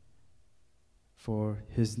 For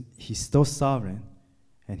He's still sovereign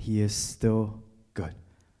and He is still good.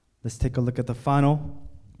 Let's take a look at the final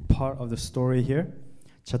part of the story here.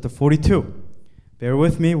 Chapter 42. Bear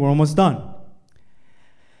with me, we're almost done.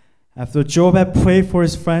 After Job had prayed for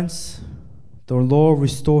his friends, the Lord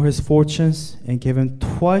restored his fortunes and gave him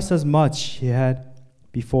twice as much he had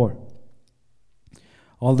before.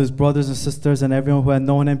 All his brothers and sisters and everyone who had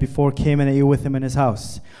known him before came and ate with him in his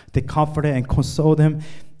house. They comforted and consoled him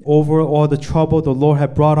over all the trouble the Lord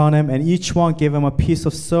had brought on him, and each one gave him a piece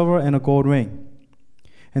of silver and a gold ring.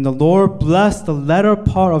 And the Lord blessed the latter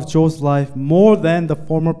part of Job's life more than the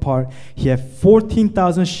former part. He had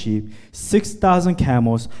 14,000 sheep, 6,000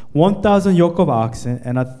 camels, 1,000 yoke of oxen,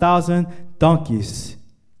 and 1,000 donkeys.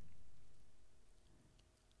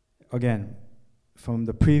 Again, from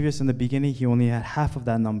the previous in the beginning, he only had half of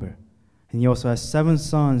that number. And he also has 7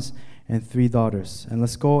 sons and 3 daughters. And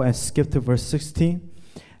let's go and skip to verse 16.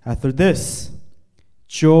 After this,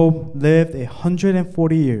 Job lived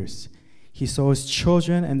 140 years. He saw his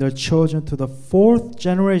children and their children to the 4th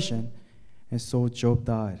generation, and so Job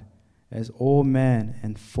died as old man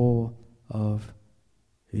and full of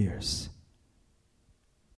years.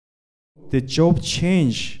 Did Job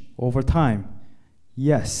change over time?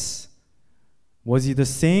 Yes. Was he the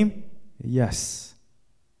same? Yes.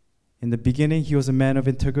 In the beginning, he was a man of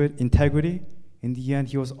integrity. In the end,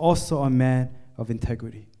 he was also a man of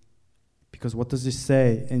integrity. Because what does it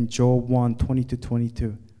say in Job 1,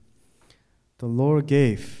 20-22? The Lord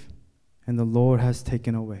gave, and the Lord has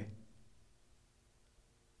taken away.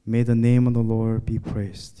 May the name of the Lord be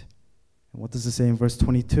praised. And what does it say in verse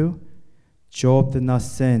 22? Job did not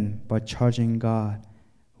sin by charging God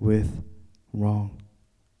with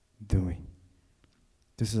wrongdoing.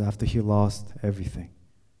 This is after he lost everything.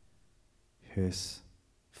 His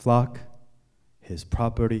flock, his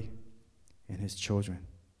property, and his children.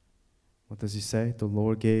 What does he say? The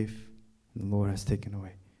Lord gave, and the Lord has taken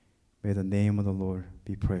away. May the name of the Lord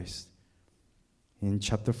be praised. In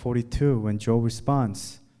chapter 42, when Job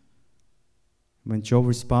responds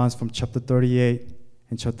from chapter 38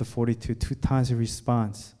 and chapter 42, 2 times he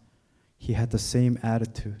responds, he had the same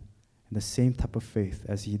attitude and the same type of faith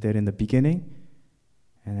as he did in the beginning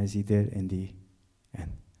and as he did in the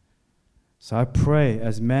end. So I pray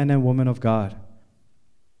as men and women of God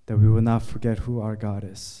that we will not forget who our God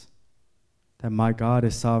is, that my God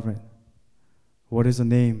is sovereign. What is the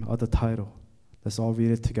name of the title? Let's all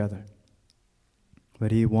read it together.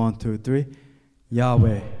 Ready? 1, 2, 3.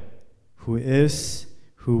 Yahweh, who is,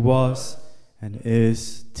 who was, and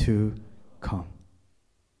is to come.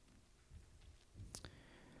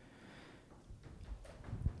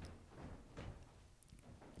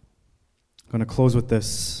 I'm going to close with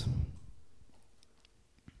this.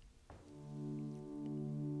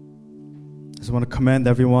 I just want to commend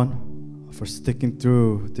everyone for sticking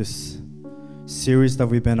through this series that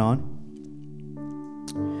we've been on.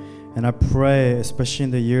 And I pray, especially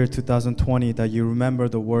in the year 2020, that you remember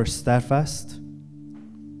the word steadfast.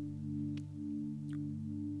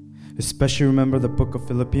 Especially remember the book of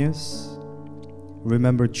Philippians.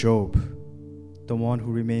 Remember Job, the one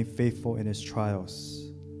who remained faithful in his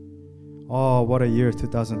trials. Oh, what a year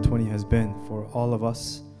 2020 has been for all of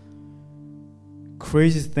us.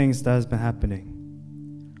 Crazy things that has been happening.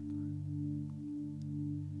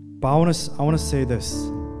 But I want to say this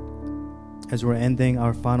as we're ending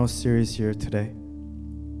our final series here today.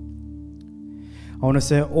 I want to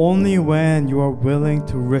say only when you are willing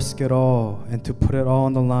to risk it all and to put it all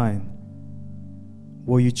on the line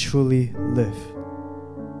will you truly live.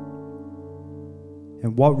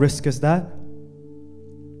 And what risk is that?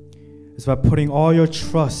 It's by putting all your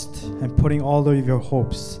trust and putting all of your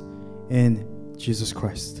hopes in Jesus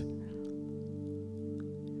Christ.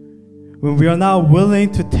 When we are not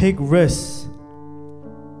willing to take risks,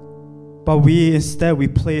 but we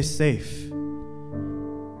play it safe.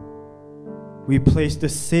 We place the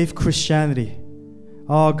safe Christianity.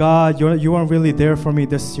 Oh God, you weren't really there for me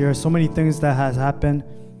this year. So many things that has happened.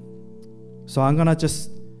 So I'm gonna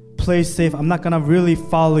just play safe. I'm not gonna really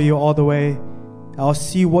follow you all the way. I'll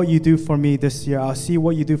see what you do for me this year. I'll see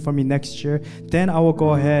what you do for me next year. Then I will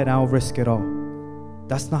go ahead and I'll risk it all.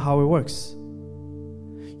 That's not how it works.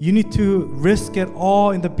 You need to risk it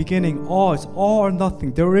all in the beginning. It's all or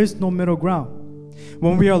nothing. There is no middle ground.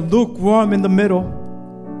 When we are lukewarm in the middle,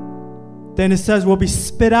 then it says we'll be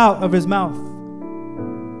spit out of his mouth.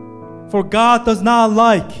 For God does not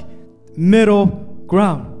like middle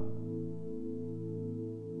ground.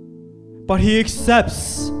 But he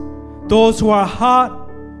accepts those who are hot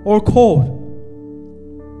or cold.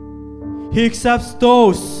 He accepts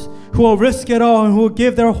those who will risk it all and who will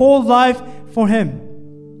give their whole life for him.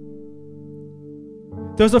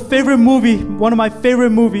 There's a favorite movie, one of my favorite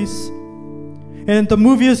movies, and the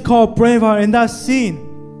movie is called Braveheart. In that scene,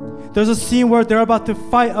 there's a scene where they're about to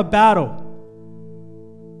fight a battle.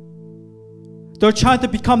 They're trying to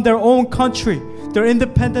become their own country, their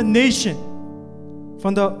independent nation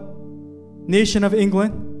from the nation of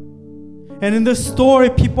England. And in the story,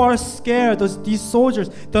 people are scared. These soldiers,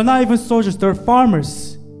 they're not even soldiers, they're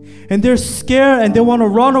farmers. And they're scared and they want to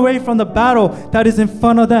run away from the battle that is in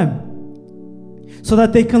front of them so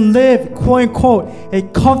that they can live, quote unquote, a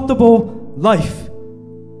comfortable life.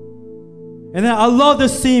 And then I love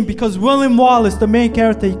this scene because William Wallace, the main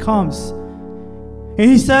character, he comes. And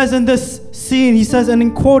he says in this scene, he says, and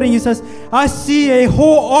in quoting, he says, I see a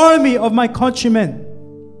whole army of my countrymen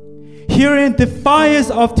here in defiance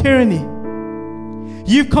of tyranny.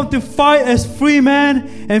 You've come to fight as free man,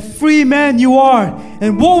 and free man you are.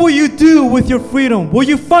 And what will you do with your freedom? Will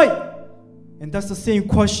you fight? And that's the same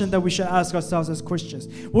question that we should ask ourselves as Christians.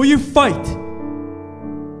 Will you fight?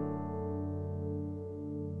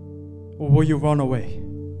 Or will you run away?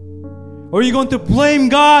 Or are you going to blame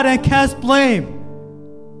God and cast blame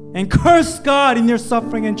and curse God in your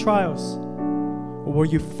suffering and trials? Or will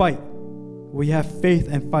you fight? Will you have faith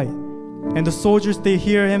and fight? And the soldiers, they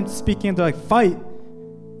hear him speaking, they're like, fight?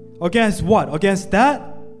 Against what? Against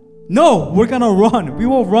that? No, we're gonna run. We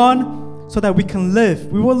will run so that we can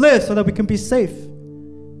live. We will live so that we can be safe.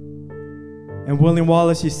 And William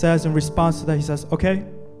Wallace, he says in response to that, he says, okay,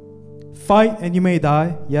 fight and you may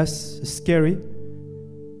die. Yes, it's scary.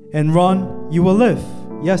 And run, you will live.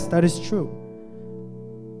 Yes, that is true.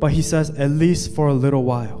 But he says, at least for a little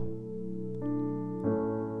while.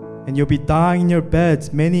 And you'll be dying in your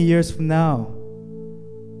beds many years from now.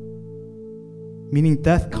 Meaning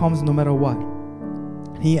death comes no matter what.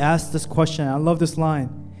 He asked this question, I love this line.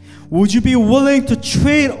 Would you be willing to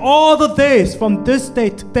trade all the days from this day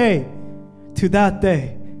today to that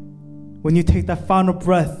day when you take that final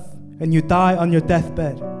breath and you die on your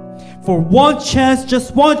deathbed for one chance,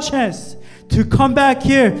 just one chance to come back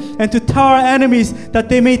here and to tell our enemies that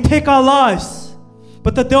they may take our lives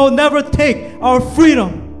but that they'll never take our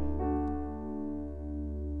freedom?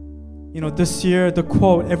 You know, this year the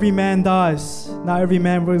quote, every man dies, not every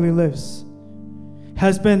man really lives,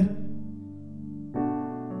 has been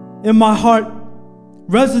in my heart,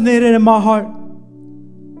 resonated in my heart.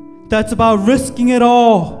 That's about risking it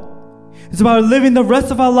all. It's about living the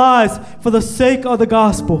rest of our lives for the sake of the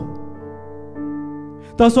gospel.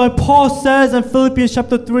 That's why Paul says in Philippians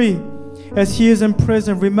chapter 3, as he is in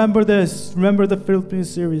prison, remember this, remember the Philippians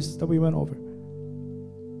series that we went over.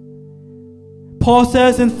 Paul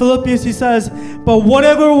says in Philippians, he says, but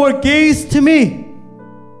whatever were gains to me,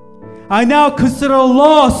 I now consider a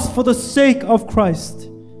loss for the sake of Christ.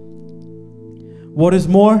 What is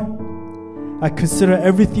more, I consider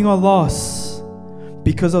everything a loss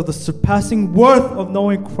because of the surpassing worth of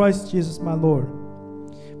knowing Christ Jesus my Lord,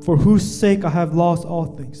 for whose sake I have lost all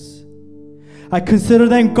things. I consider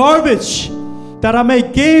them garbage that I may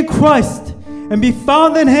gain Christ and be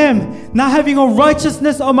found in Him, not having a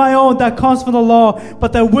righteousness of my own that comes from the law,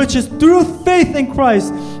 but that which is through faith in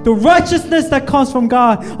Christ, the righteousness that comes from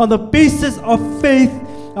God on the basis of faith.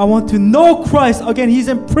 I want to know Christ. Again, he's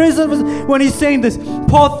in prison when he's saying this.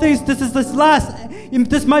 Paul thinks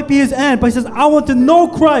this might be his end, but he says, I want to know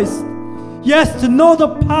Christ. Yes, to know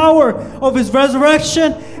the power of His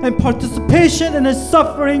resurrection and participation in His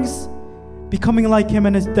sufferings, becoming like Him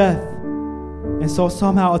in His death, and so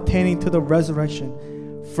somehow attaining to the resurrection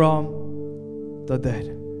from the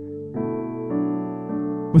dead.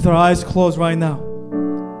 With our eyes closed right now,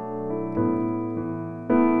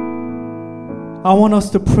 I want us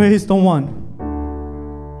to praise the One,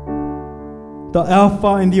 the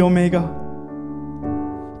Alpha and the Omega,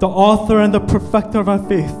 the author and the perfecter of our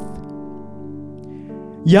faith,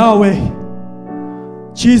 Yahweh,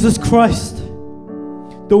 Jesus Christ,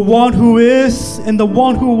 the one who is, and the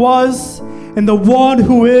one who was, and the one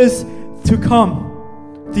who is to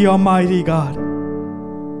come, the Almighty God.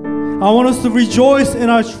 I want us to rejoice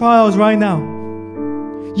in our trials right now.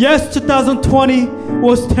 Yes, 2020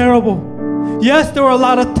 was terrible. Yes, there were a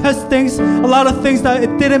lot of testings, a lot of things that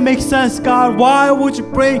it didn't make sense. God, why would you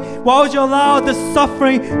bring, why would you allow this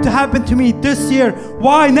suffering to happen to me this year?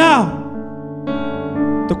 Why now?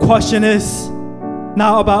 The question is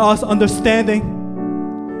not about us understanding,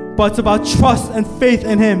 but it's about trust and faith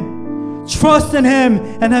in Him. Trust in Him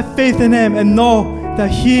and have faith in Him and know that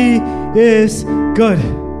He is good.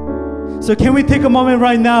 So can we take a moment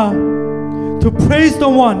right now to praise the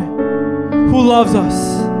One who loves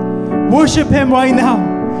us? Worship Him right now.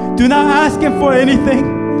 Do not ask Him for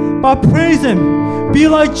anything, but praise Him. Be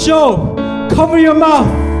like Job. Cover your mouth.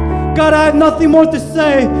 God, I have nothing more to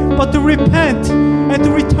say but to repent and to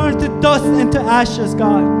return to dust and to ashes,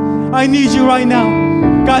 God. I need you right now.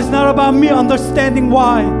 God, it's not about me understanding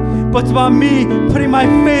why, but it's about me putting my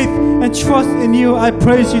faith and trust in you. I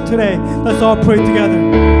praise you today. Let's all pray together.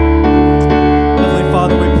 Heavenly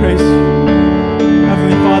Father, we praise you.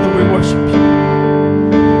 Heavenly Father, we worship you.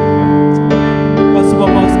 What's above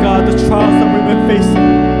us, God, the trials that we've been facing,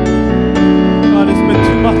 God, it's been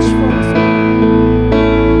too much for us.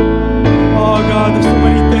 Oh God, there's so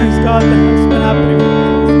many things, God, that has been happening with us.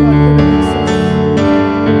 God, that makes sense.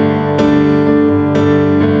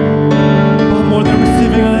 But more than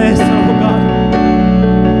receiving an answer, oh God,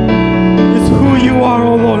 it's who you are,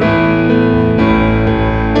 oh Lord.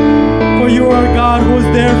 For you are a God who was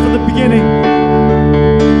there from the beginning.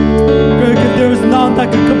 There is none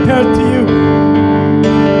that can compare to you.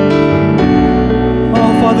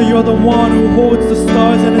 Oh Father, you are the one who holds the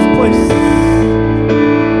stars in His place.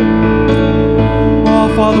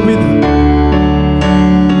 Father, we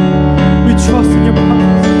trust in your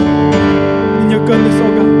promise, in your goodness,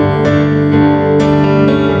 oh God.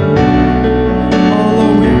 Oh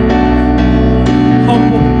Lord, we're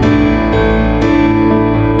humble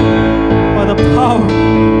by the power,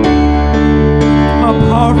 how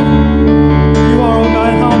powerful you are, oh God,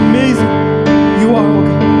 and how amazing you are, oh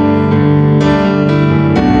God.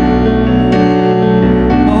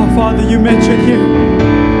 Oh Father, you mentioned here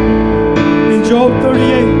Job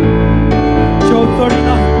 38, Job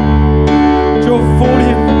 39, Job 40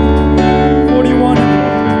 and 41 and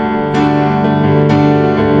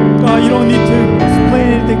 42. God, you don't need to explain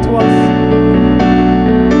anything to us.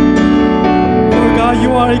 For God,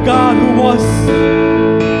 you are a God who was,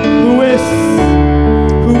 who is,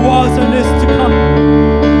 who was and is to come.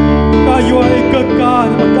 God, you are a good God,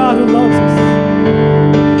 a God who loves us.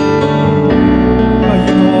 God,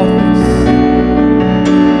 you know all things.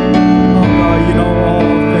 You know all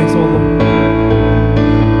things, oh Lord.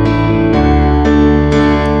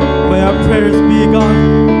 May our prayers be, God,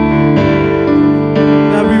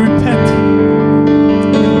 that we repent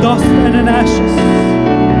in dust and in ashes.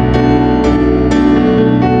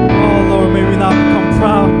 Oh Lord, may we not become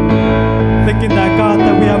proud, thinking that, God,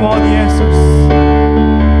 that we have all the answers.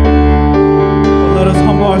 But let us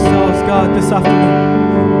humble ourselves, God, this afternoon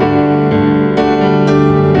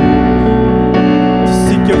to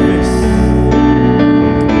seek your face.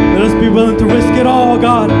 Let us be willing to risk it all,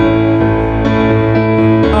 God.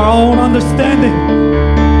 Our own understanding,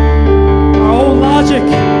 our own logic,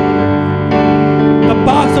 the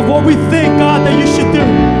box of what we think, God, that you should do.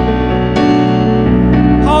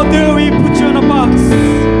 How dare we put you in a box?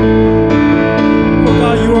 Oh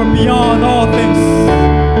God, you are beyond all things.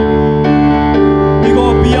 You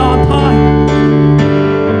go beyond time.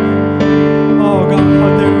 Oh God, how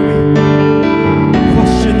dare we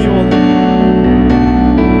question you, O Lord.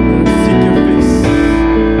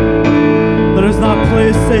 Let us not play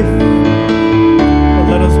it safe, but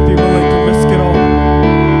let us be willing to risk it all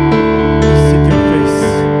to seek your face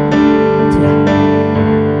today.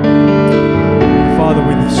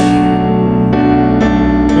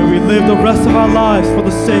 live the rest of our lives for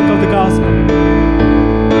the sake of the gospel.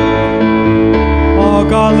 Oh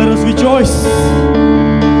God, let us rejoice.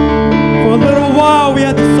 For a little while we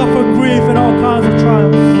had to suffer grief and all kinds of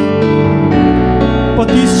trials. But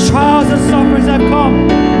these trials and sufferings have come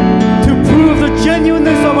to prove the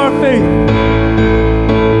genuineness of our faith.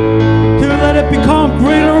 To let it become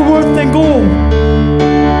greater worth than gold.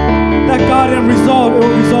 That God in result, it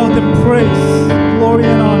will result in praise, glory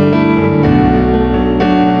and honor.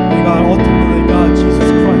 And God, ultimately, God,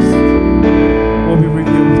 Jesus Christ will be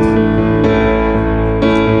revealed.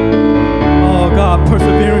 Oh God,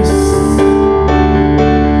 perseverance.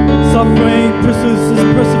 Suffering produces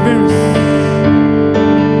perseverance.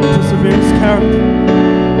 Perseverance, character.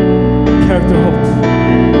 Character, hope.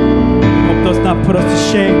 Hope does not put us to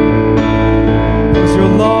shame. Because your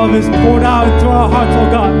love is poured out into our hearts, oh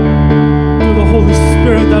God, through the Holy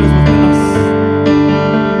Spirit that is within us,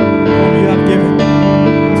 whom you have given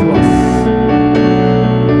to us.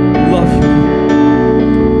 We love you.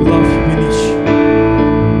 We love you. We need you.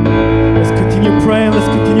 Let's continue praying. Let's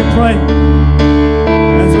continue praying.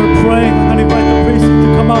 As we're praying, I'm going to invite the priest to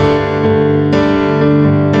come up.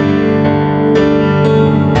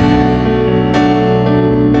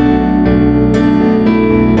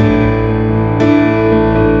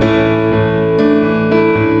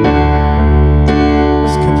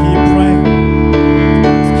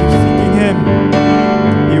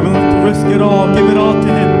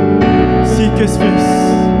 His face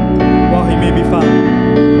while he may be found.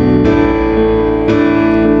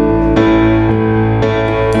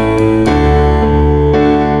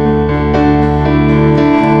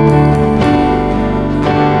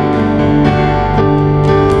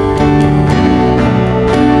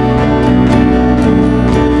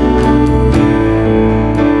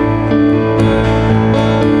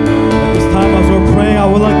 At this time, as we're praying, I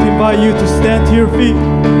would like to invite you to stand to your feet.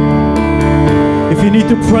 If you need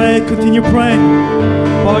to pray, continue praying.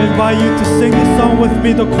 But I invite you to sing this song with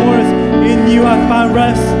me, the chorus. In you I find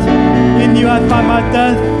rest. In you I find my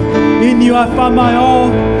death. In you I find my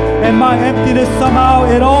all. And my emptiness, somehow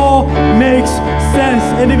it all makes sense.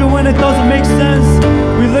 And even when it doesn't make sense,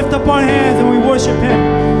 we lift up our hands and we worship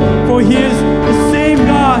Him. For He is the same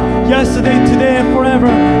God yesterday, today, and forever.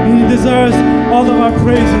 And He deserves all of our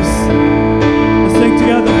praises. Let's sing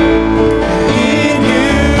together.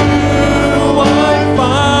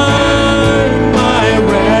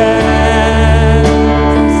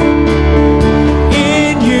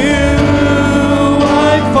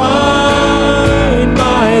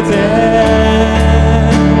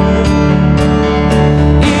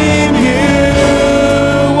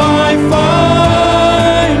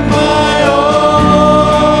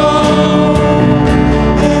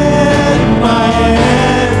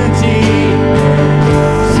 Empty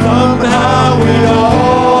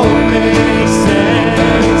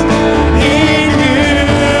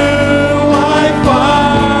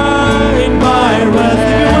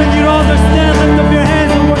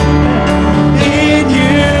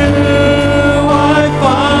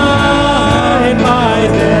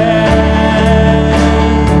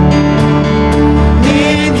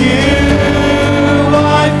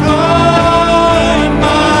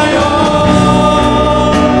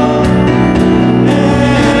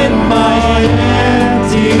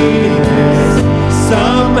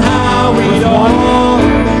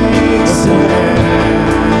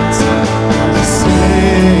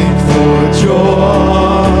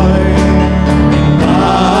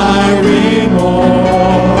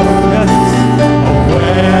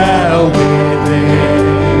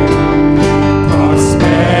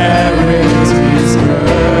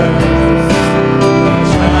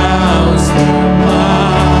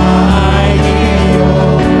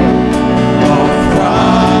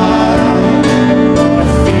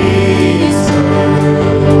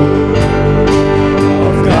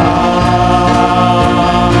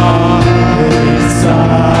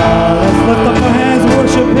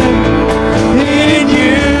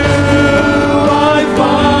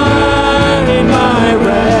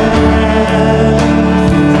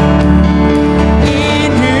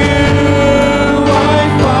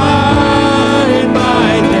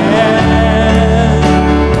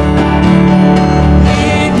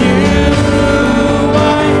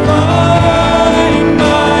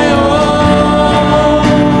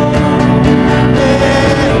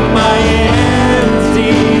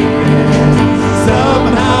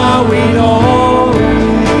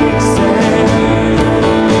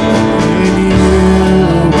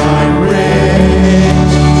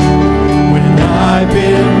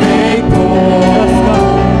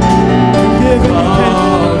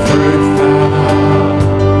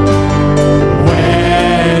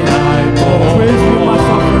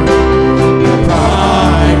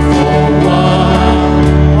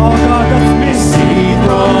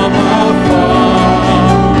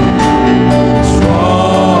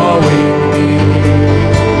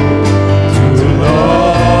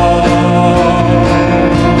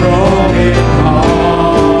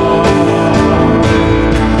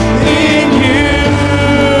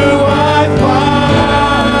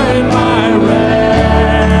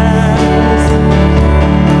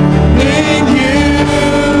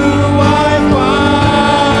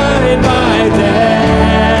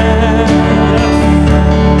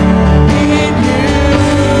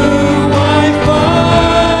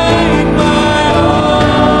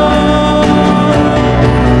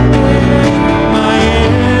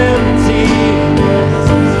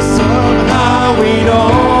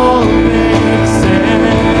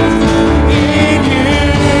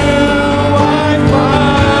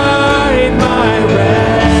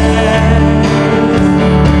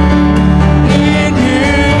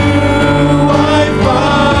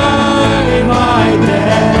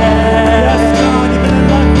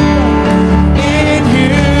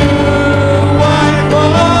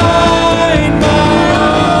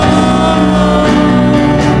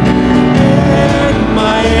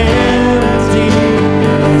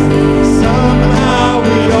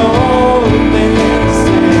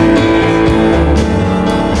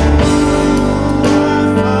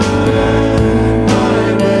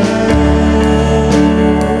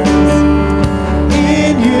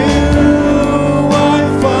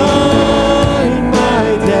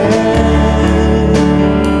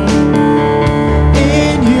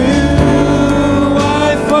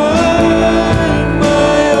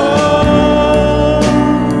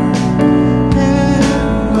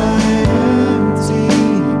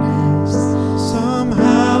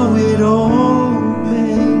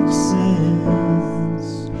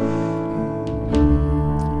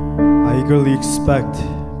eagerly expect,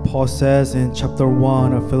 Paul says in chapter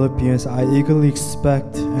 1 of Philippians, I eagerly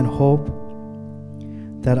expect and hope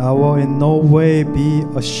that I will in no way be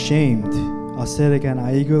ashamed. I'll say it again.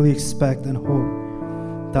 I eagerly expect and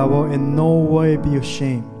hope that I will in no way be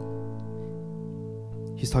ashamed.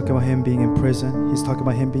 He's talking about him being in prison. He's talking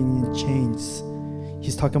about him being in chains.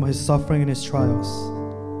 He's talking about his suffering and his trials.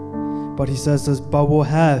 But he says this, but will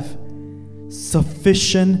have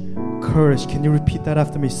sufficient courage. Can you repeat that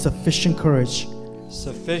after me? Sufficient courage.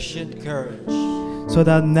 Sufficient courage. So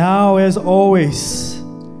that now as always,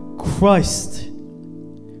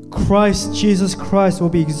 Jesus Christ will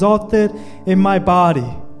be exalted in my body,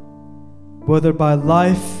 whether by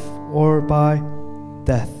life or by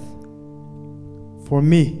death. For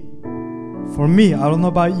me, I don't know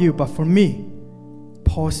about you, but for me,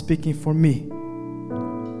 Paul is speaking for me.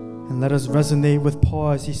 And let us resonate with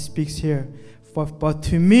Paul as he speaks here. But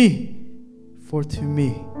to me,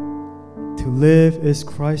 to live is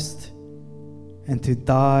Christ, and to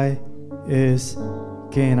die is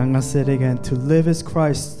gain. I'm going to say it again. To live is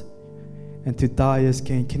Christ, and to die is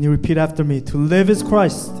gain. Can you repeat after me? To live is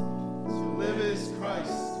Christ. To live is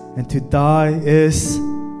Christ. And to die is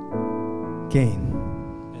gain.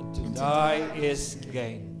 And to die is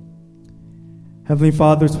gain. Heavenly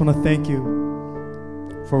Father, I just want to thank you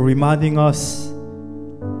for reminding us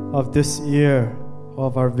of this year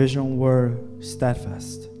of our vision word,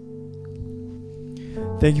 steadfast.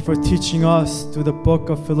 Thank you for teaching us through the book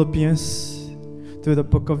of Philippians, through the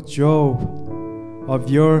book of Job, of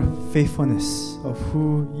your faithfulness, of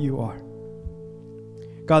who you are.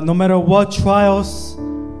 God, no matter what trials,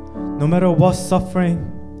 no matter what suffering,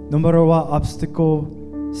 no matter what obstacle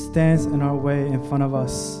stands in our way in front of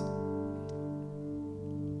us,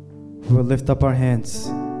 we will lift up our hands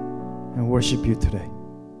and worship you today.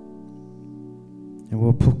 And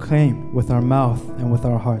we'll proclaim with our mouth and with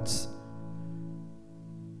our hearts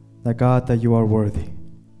that God, that you are worthy.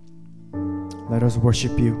 Let us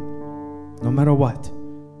worship you no matter what.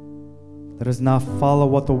 Let us not follow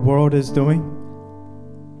what the world is doing.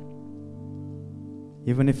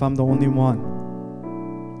 Even if I'm the only one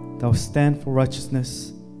that will stand for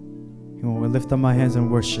righteousness, and when we lift up my hands and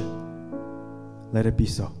worship, let it be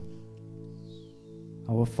so.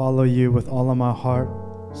 I will follow you with all of my heart,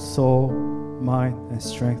 soul, mind, and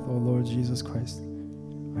strength, O Lord Jesus Christ.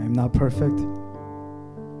 I am not perfect.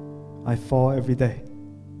 I fall every day.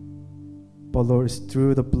 But Lord, it's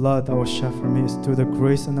through the blood that was shed for me, it's through the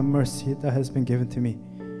grace and the mercy that has been given to me,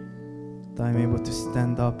 that I'm able to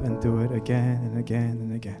stand up and do it again and again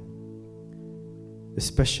and again.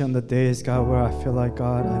 Especially on the days, God, where I feel like,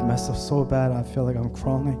 God, I messed up so bad, I feel like I'm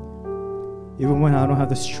crawling. Even when I don't have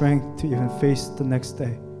the strength to even face the next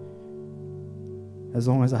day. As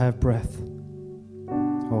long as I have breath,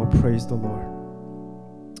 I will praise the Lord.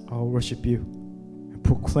 I will worship you and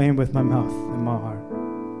proclaim with my mouth and my heart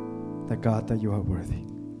that God, that you are worthy.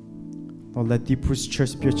 Lord, let Deep Roots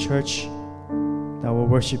Church be a church that will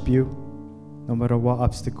worship you no matter what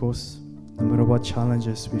obstacles, no matter what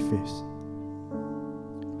challenges we face.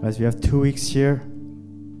 As we have 2 weeks here,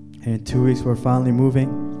 and in 2 weeks we're finally moving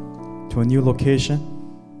to a new location.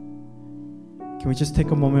 Can we just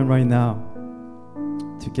take a moment right now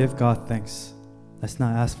to give God thanks? Let's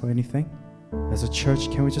not ask for anything. As a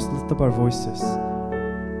church, can we just lift up our voices?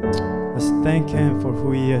 Let's thank Him for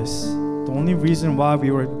who He is. The only reason why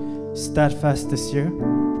we were steadfast this year,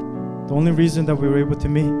 the only reason that we were able to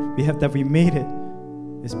we made it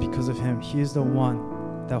is because of Him. He is the one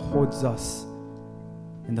that holds us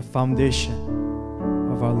in the foundation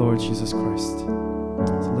of our Lord Jesus Christ.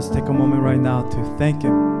 So let's take a moment right now to thank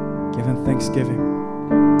Him, give Him thanksgiving.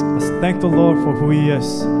 Let's thank the Lord for who He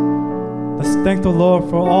is. Let's thank the Lord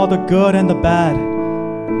for all the good and the bad.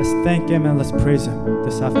 Let's thank Him and let's praise Him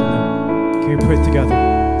this afternoon. Can we pray together?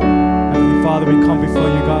 Heavenly Father, we come before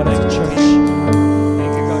you, God, as a church.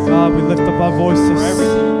 Thank you, God. God, we lift up our voices with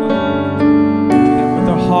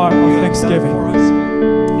our heart of thanksgiving.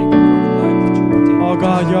 Oh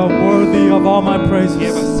God, you are worthy of all my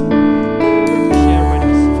praises.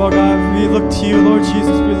 For God, we look to you, Lord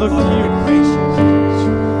Jesus. We look to you. We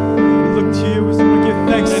look to you. We want to give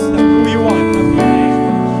thanks for who you are.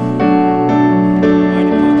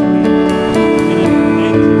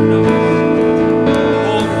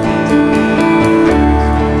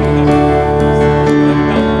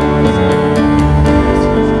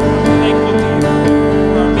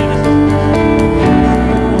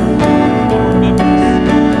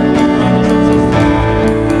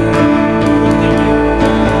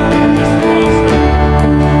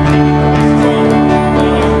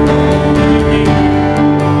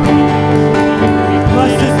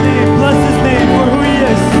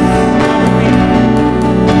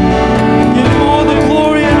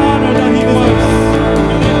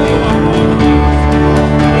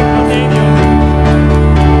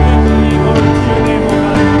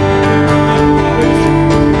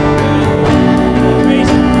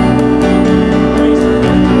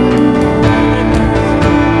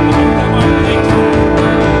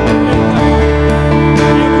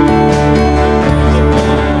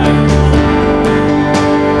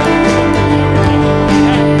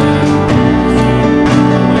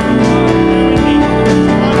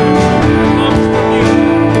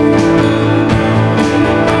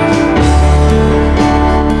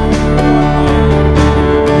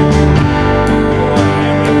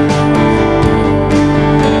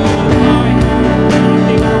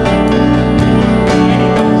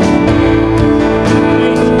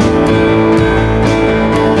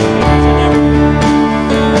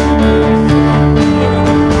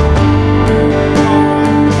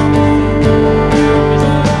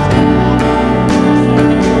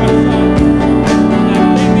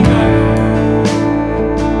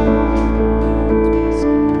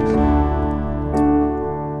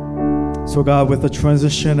 So God, with the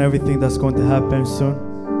transition, everything that's going to happen soon,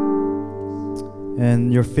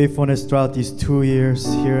 and your faithfulness throughout these 2 years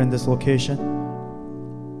here in this location,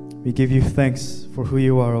 we give you thanks for who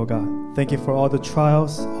you are, oh God. Thank you for all the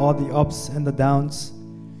trials, all the ups and the downs,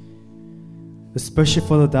 especially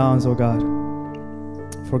for the downs, oh God.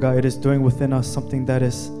 For God, it is doing within us something that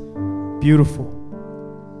is beautiful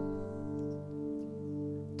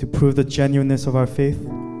to prove the genuineness of our faith,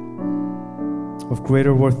 of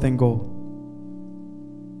greater worth than gold,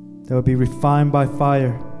 that will be refined by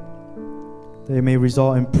fire, that it may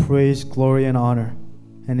result in praise, glory, and honor.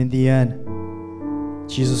 And in the end,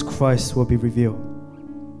 Jesus Christ will be revealed.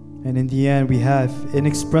 And in the end, we have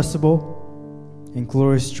inexpressible and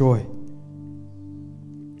glorious joy,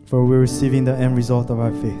 for we're receiving the end result of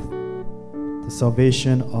our faith, the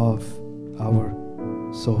salvation of our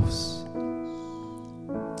souls.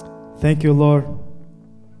 Thank you, Lord.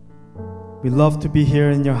 We love to be here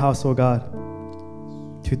in your house, oh God,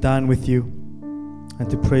 to dine with you and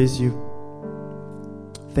to praise you.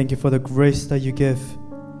 Thank you for the grace that you give.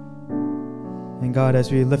 And God,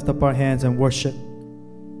 as we lift up our hands and worship,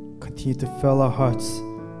 continue to fill our hearts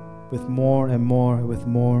with more and more, with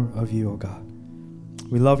more of you, oh God.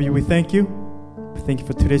 We love you. We thank you. We thank you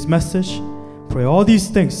for today's message. Pray all these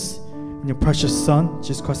things in your precious Son,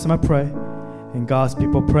 Jesus Christ, I pray. And God's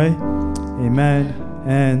people pray. Amen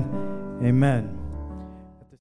and amen.